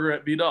get a burger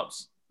at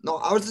B-Dubs? No,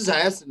 I was just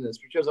asking this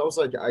because I was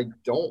like, I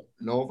don't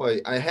know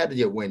if I had to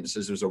get wings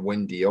since it was a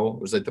win deal. It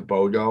was like the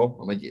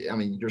BOGO. I'm like, I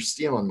mean, you're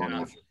stealing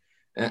money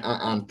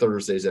on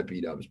Thursdays at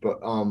B-Dubs. But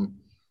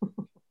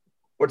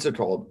what's it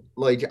called?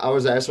 Like, I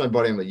was asking my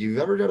buddy, I'm like, you've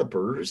ever got a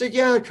burger? He's like,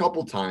 yeah, a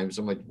couple times.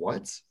 I'm like,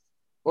 what?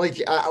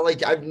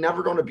 I've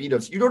never gone to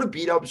B-Dubs. You go to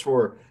B-Dubs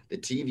for the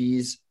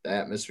TVs, the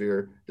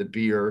atmosphere, the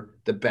beer,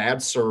 the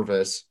bad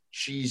service,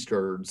 cheese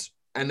curds,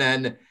 and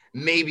then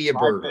maybe a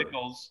burger.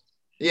 Pickles.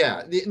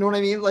 Yeah, you know what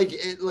I mean? Like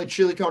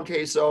chili con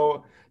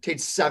queso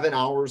takes 7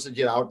 hours to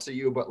get out to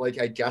you, but like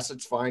I guess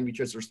it's fine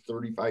because there's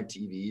 35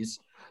 TVs.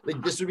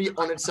 Like this would be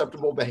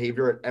unacceptable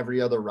behavior at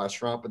every other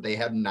restaurant, but they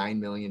have 9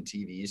 million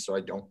TVs, so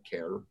I don't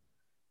care.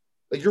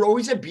 Like you're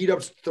always at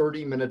B-Dubs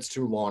 30 minutes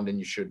too long than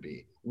you should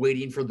be,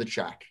 waiting for the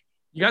check.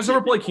 You guys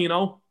ever play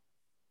Keno?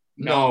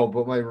 No,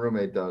 but my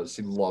roommate does.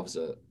 He loves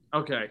it.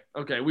 Okay.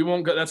 We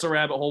won't go. That's a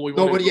rabbit hole.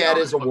 No, but yeah, it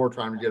is a war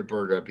crime to get a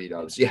burger at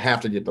B-Dubs. You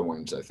have to get the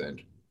wings, I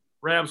think.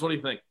 Rabs, what do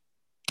you think?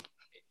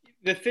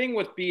 The thing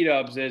with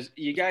B-Dubs is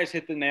you guys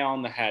hit the nail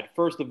on the head.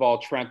 First of all,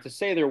 Trent, to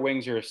say their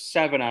wings are a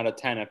 7 out of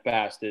 10 at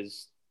best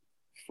is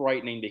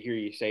frightening to hear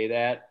you say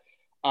that.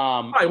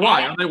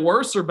 Why? Are they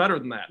worse or better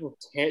than that?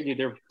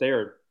 Dude,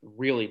 they're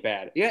really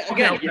bad. Yeah.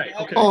 Okay.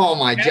 Oh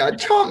my God!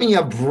 Cut me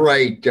a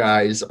break,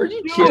 guys. Are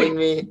you kidding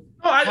me?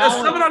 No, a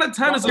 7 out of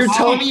 10 is. You're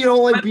telling me you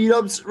don't like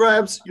B-Dubs,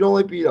 Rabs? You don't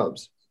like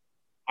B-Dubs?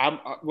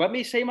 Let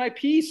me say my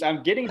piece.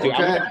 I'm getting to.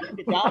 Okay. I'm going to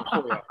break it down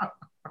for you.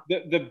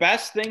 The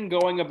best thing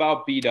going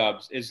about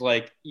B-Dubs is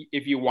like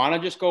if you want to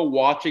just go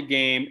watch a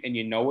game and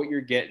you know what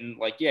you're getting,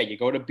 like you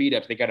go to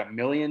B-Dubs. They got 1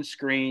 million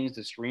screens.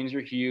 The screens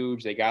are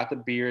huge. They got the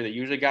beer. They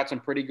usually got some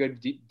pretty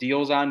good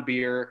deals on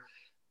beer.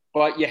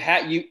 But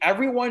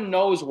everyone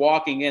knows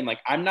walking in, like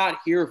I'm not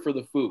here for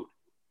the food.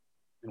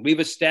 And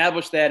we've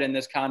established that in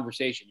this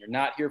conversation. You're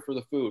not here for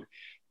the food.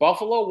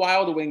 Buffalo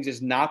Wild Wings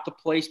is not the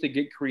place to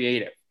get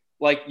creative.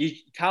 Like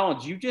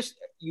Collins,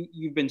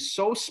 you've been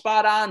so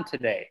spot on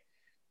today.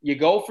 You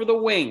go for the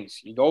wings.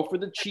 You go for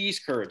the cheese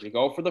curds. You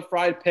go for the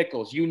fried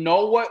pickles. You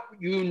know what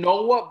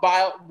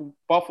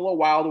Buffalo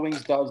Wild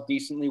Wings does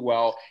decently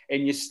well,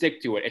 and you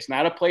stick to it. It's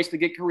not a place to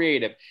get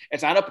creative.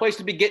 It's not a place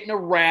to be getting a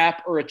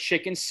wrap or a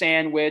chicken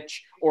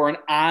sandwich or an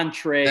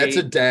entree. That's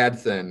a dad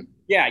thing.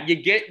 Yeah, you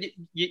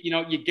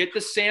get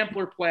the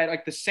sampler platter,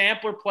 like the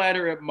sampler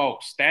platter at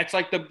most. That's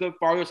like the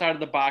farthest out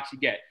of the box you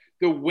get.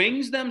 The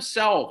wings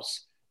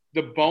themselves,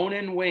 the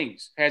bone-in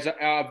wings, as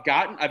I've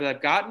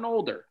gotten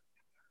older.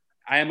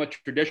 I am a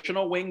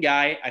traditional wing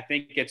guy. I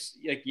think it's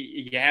like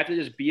you have to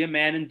just be a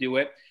man and do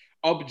it.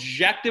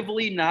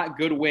 Objectively not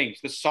good wings.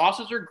 The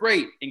sauces are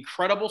great,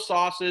 incredible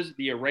sauces.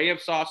 The array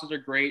of sauces are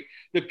great.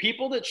 The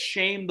people that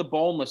shame the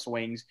boneless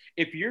wings,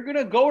 if you're going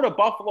to go to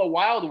Buffalo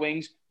Wild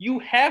Wings, you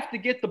have to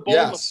get the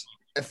boneless.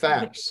 Yes,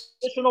 facts.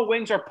 Traditional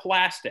wings are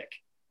plastic.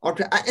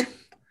 Okay.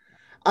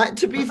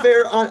 To be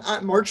fair,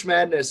 on March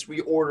Madness,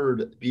 we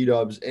ordered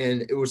B-Dubs,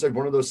 and it was like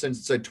one of those things.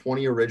 It's like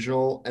 20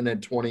 original and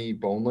then 20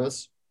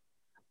 boneless.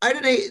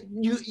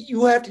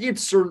 You have to get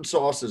certain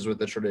sauces with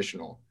the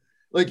traditional.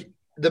 Like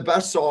the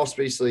best sauce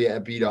basically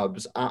at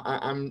B-Dubs,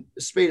 I'm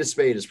spade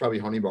is probably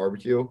honey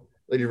barbecue.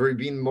 Like if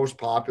being the most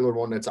popular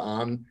one that's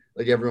on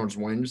like everyone's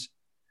wings,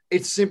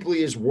 it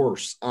simply is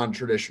worse on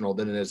traditional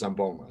than it is on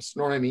boneless.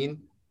 You know what I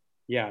mean?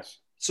 Yes.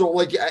 So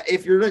like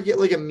if you're gonna get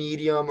like a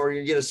medium or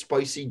you get a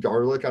spicy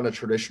garlic on a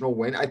traditional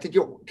wing, I think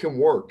it can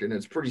work and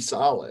it's pretty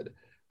solid.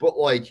 But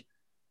like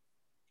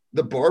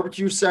the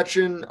barbecue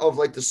section of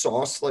like the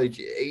sauce, like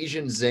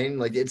Asian Zing,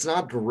 like it's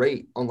not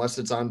great unless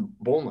it's on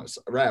boneless.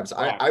 Rabs,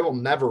 I will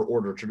never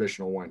order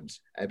traditional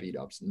wings at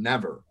B-Dubs.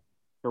 Never.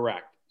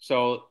 Correct.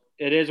 So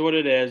it is what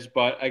it is.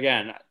 But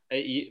again,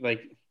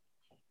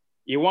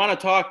 you want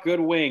to talk good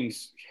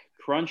wings,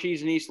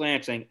 Crunchies in East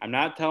Lansing. I'm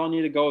not telling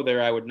you to go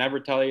there. I would never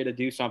tell you to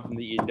do something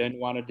that you didn't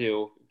want to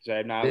do.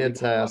 Because I'm not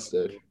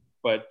fantastic.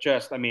 But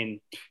just,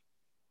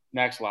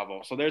 next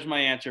level. So there's my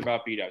answer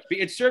about B-Dubs.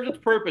 It serves its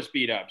purpose,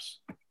 B-Dubs.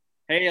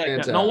 Hey,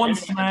 like, no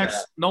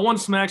one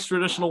smacks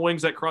traditional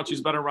wings at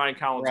Crunchies better than Ryan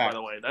Collins, by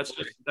the way.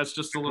 That's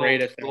just a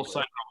little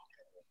side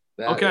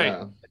note. Okay.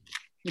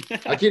 Yeah.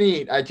 I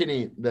can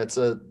eat. That's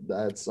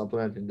something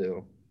I can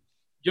do.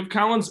 Give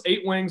Collins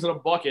 8 wings and a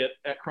bucket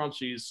at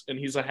Crunchies, and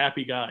he's a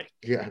happy guy.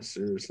 Yeah,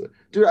 seriously.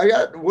 Dude, I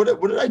got what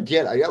did I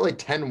get? I got like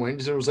 10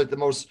 wings. It was like the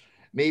most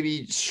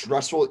maybe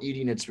stressful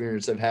eating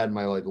experience I've had in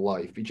my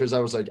life because I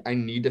was like, I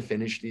need to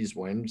finish these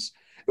wings.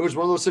 It was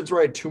one of those things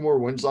where I had 2 more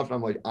wings left, and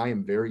I'm like, I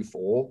am very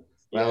full.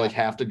 Yeah. I like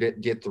have to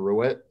get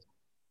through it.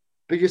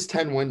 Biggest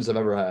 10 wins I've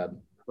ever had.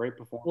 Great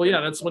performance. Well,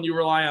 yeah, that's when you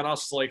rely on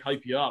us to like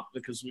hype you up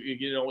because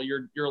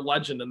you're a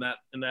legend in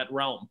that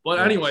realm. But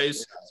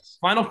anyways,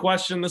 final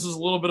question. This is a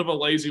little bit of a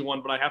lazy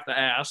one, but I have to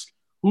ask: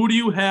 who do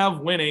you have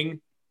winning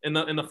in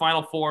the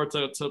Final Four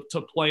to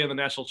play in the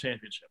national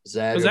championship?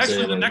 Because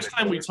actually, the next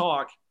time we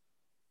talk,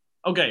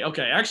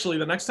 actually,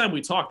 the next time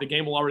we talk, the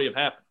game will already have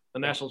happened. The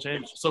national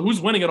championship. So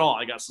who's winning it all?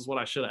 I guess is what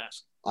I should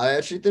ask. I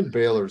actually think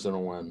Baylor's gonna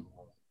win.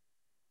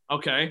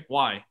 Okay,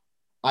 why?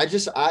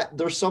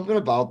 There's something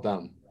about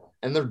them.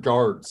 And they're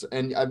guards.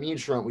 And me and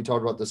Trent, we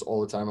talk about this all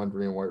the time on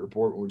Green and White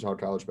Report when we talk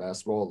college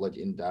basketball, like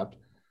in depth.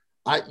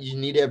 You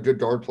need to have good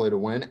guard play to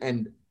win.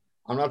 And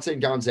I'm not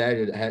saying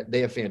Gonzaga, they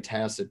have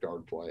fantastic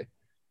guard play.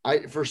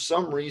 For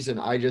some reason,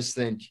 I just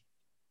think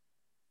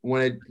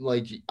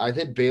I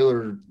think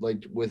Baylor,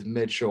 like with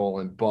Mitchell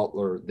and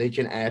Butler, they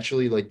can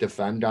actually like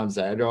defend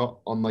Gonzaga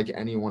unlike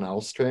anyone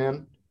else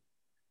can.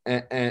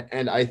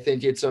 And I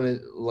think it's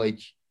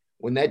like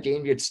when that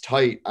game gets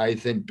tight, I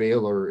think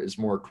Baylor is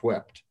more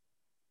equipped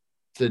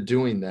to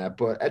doing that.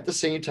 But at the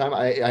same time,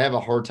 I have a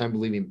hard time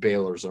believing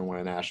Baylor's going to win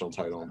a national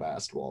title in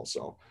basketball.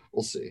 So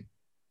we'll see.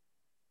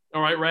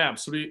 All right,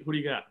 Rabs, who do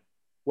you got?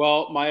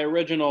 Well, my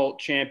original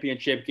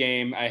championship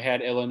game, I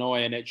had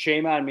Illinois in it.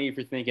 Shame on me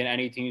for thinking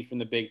any teams from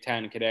the Big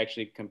Ten could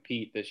actually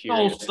compete this year.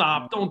 Oh,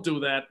 stop. Don't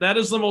do that. That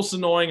is the most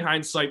annoying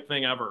hindsight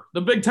thing ever.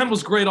 The Big Ten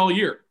was great all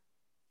year.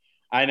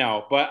 I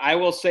know, but I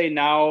will say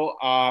now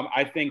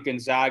I think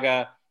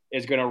Gonzaga –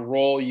 is going to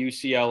roll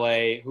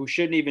UCLA, who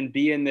shouldn't even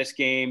be in this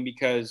game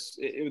because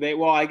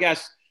I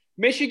guess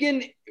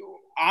Michigan,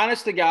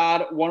 honest to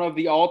God, one of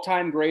the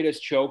all-time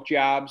greatest choke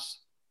jobs.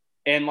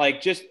 And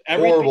like just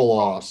everything. Horrible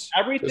loss.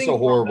 Everything. It's a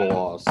horrible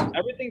loss.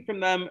 Everything from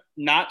them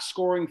not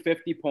scoring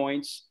 50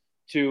 points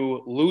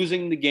to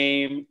losing the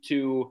game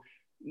to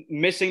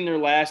missing their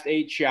last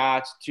 8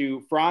 shots to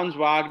Franz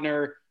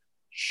Wagner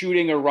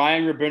shooting a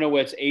Ryan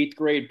Rabinowitz 8th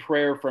grade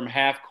prayer from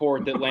half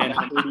court that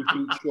landed 30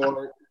 feet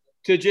short.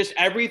 To just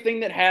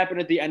everything that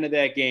happened at the end of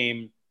that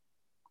game,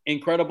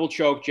 incredible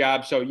choke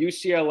job. So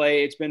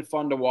UCLA, it's been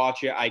fun to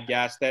watch it, I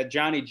guess. That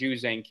Johnny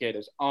Juzang kid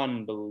is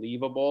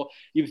unbelievable.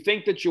 You'd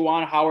think that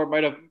Juwan Howard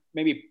might have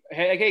maybe,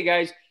 hey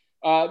guys,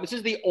 this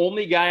is the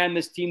only guy on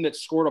this team that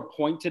scored a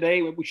point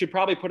today. We should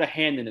probably put a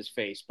hand in his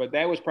face, but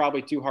that was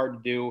probably too hard to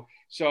do.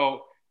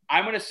 So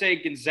I'm going to say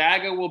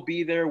Gonzaga will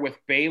be there with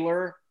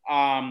Baylor.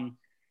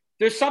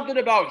 There's something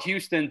about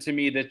Houston to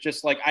me that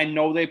just like, I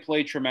know they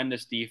play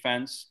tremendous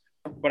defense,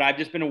 but I've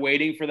just been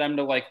waiting for them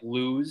to like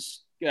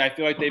lose. I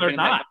feel like they've been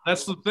not.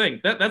 That's the thing.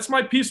 That's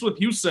my piece with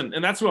Houston,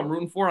 and that's who I'm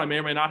rooting for. I may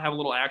or may not have a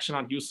little action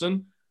on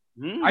Houston.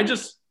 I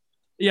did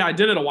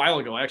it a while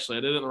ago. Actually,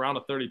 I did it in the round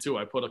of 32.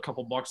 I put a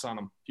couple bucks on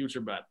them,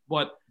 future bet.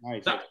 But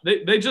nice.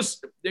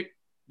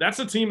 That's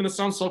a team, and it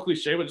sounds so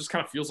cliche, but it just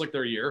kind of feels like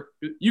their year.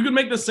 You could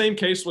make the same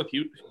case with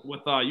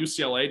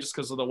UCLA just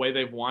because of the way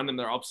they've won and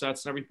their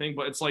upsets and everything.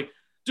 But it's like,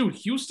 dude,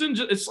 Houston.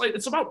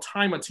 It's about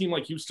time a team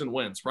like Houston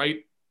wins,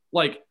 right?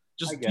 Like.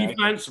 Just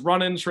defense,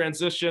 run-in,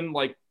 transition,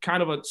 like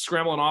kind of a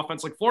scrambling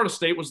offense. Like Florida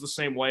State was the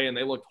same way, and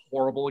they looked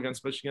horrible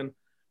against Michigan.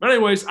 But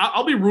anyways,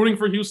 I'll be rooting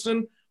for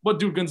Houston. But,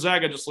 dude,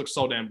 Gonzaga just looks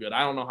so damn good.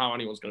 I don't know how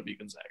anyone's going to beat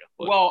Gonzaga.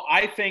 But. Well,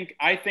 I think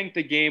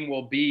the game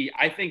will be –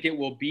 I think it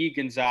will be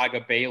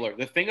Gonzaga-Baylor.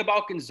 The thing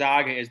about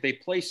Gonzaga is they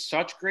play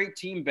such great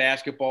team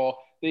basketball.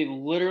 They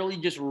literally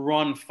just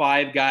run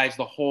 5 guys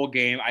the whole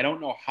game. I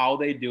don't know how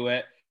they do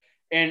it.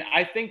 And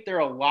I think they're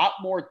a lot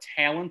more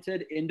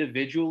talented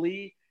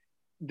individually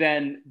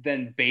than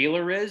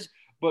Baylor is,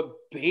 but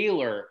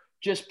Baylor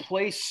just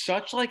plays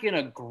such like an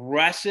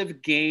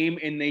aggressive game,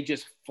 and they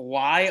just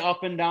fly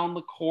up and down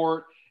the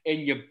court, and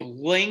you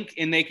blink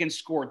and they can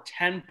score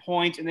 10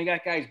 points, and they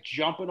got guys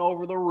jumping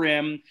over the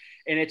rim,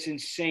 and it's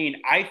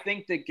insane. I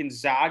think that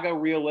Gonzaga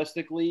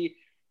realistically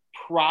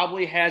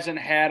probably hasn't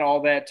had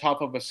all that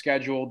tough of a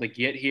schedule to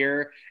get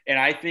here, and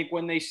I think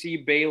when they see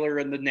Baylor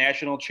in the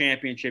national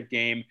championship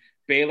game,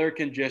 Baylor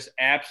can just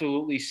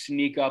absolutely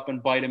sneak up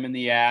and bite them in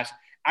the ass.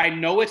 I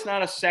know it's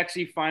not a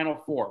sexy Final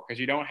Four because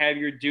you don't have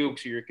your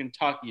Dukes or your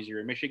Kentuckys or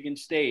your Michigan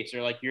States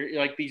or like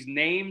these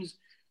names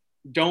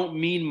don't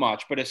mean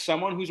much. But as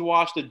someone who's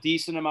watched a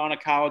decent amount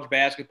of college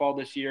basketball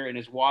this year and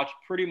has watched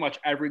pretty much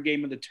every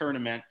game of the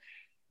tournament,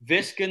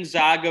 this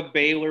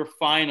Gonzaga-Baylor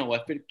final,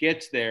 if it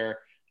gets there,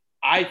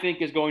 I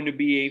think is going to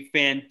be a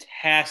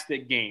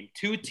fantastic game.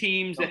 2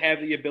 teams that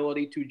have the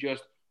ability to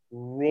just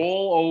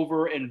roll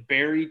over and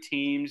bury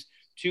teams.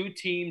 2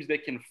 teams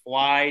that can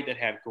fly, that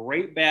have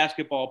great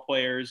basketball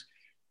players.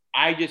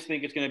 I just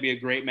think it's going to be a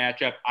great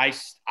matchup.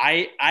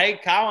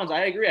 Collins,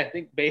 I agree. I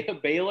think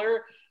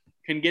Baylor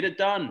can get it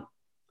done.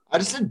 I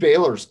just think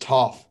Baylor's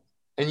tough.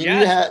 And you need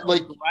to have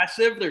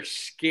aggressive. They're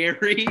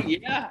scary.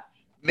 Yeah.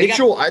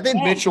 Mitchell, I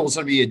think Mitchell's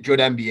going to be a good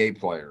NBA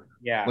player.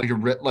 Yeah.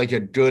 Like a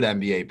good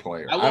NBA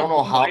player. I don't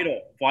know how.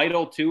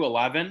 Vital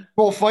 2-11.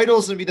 Well,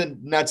 Vital's going to be the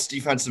Nets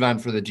defensive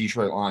end for the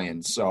Detroit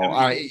Lions. So,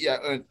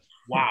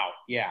 wow.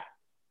 Yeah.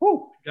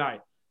 Woo. Guy.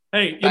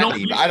 Hey,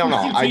 I don't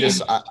know.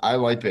 I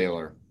like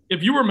Baylor.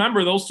 If you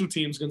remember those two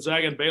teams,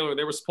 Gonzaga and Baylor,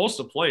 they were supposed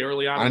to play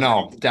early on. I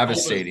know.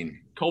 Devastating.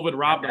 COVID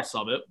robbed us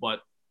of it,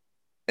 but.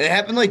 It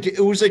happened it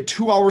was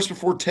 2 hours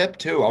before tip,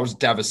 too. I was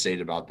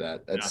devastated about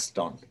that. That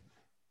stunk.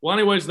 Well,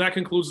 anyways, that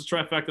concludes the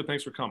trifecta.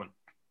 Thanks for coming.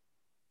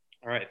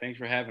 All right. Thanks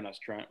for having us,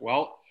 Trent.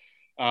 Well,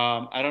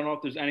 I don't know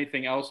if there's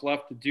anything else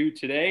left to do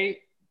today.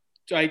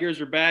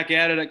 Tigers are back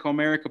at it at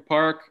Comerica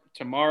Park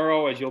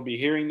tomorrow, as you'll be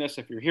hearing this.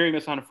 If you're hearing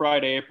this on a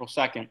Friday, April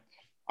 2nd,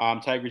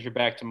 Tigers are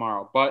back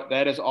tomorrow. But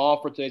that is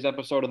all for today's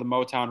episode of the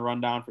Motown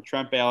Rundown. For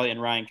Trent Bailey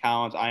and Ryan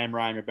Collins, I am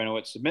Ryan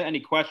Rabinowitz. Submit any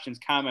questions,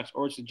 comments,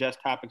 or suggest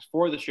topics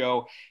for the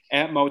show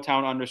at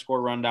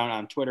Motown_Rundown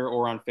on Twitter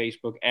or on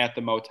Facebook at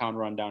the Motown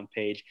Rundown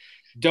page.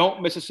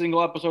 Don't miss a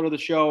single episode of the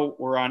show.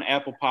 We're on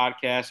Apple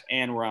Podcasts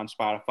and we're on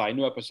Spotify.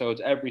 New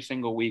episodes every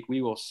single week.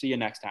 We will see you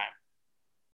next time.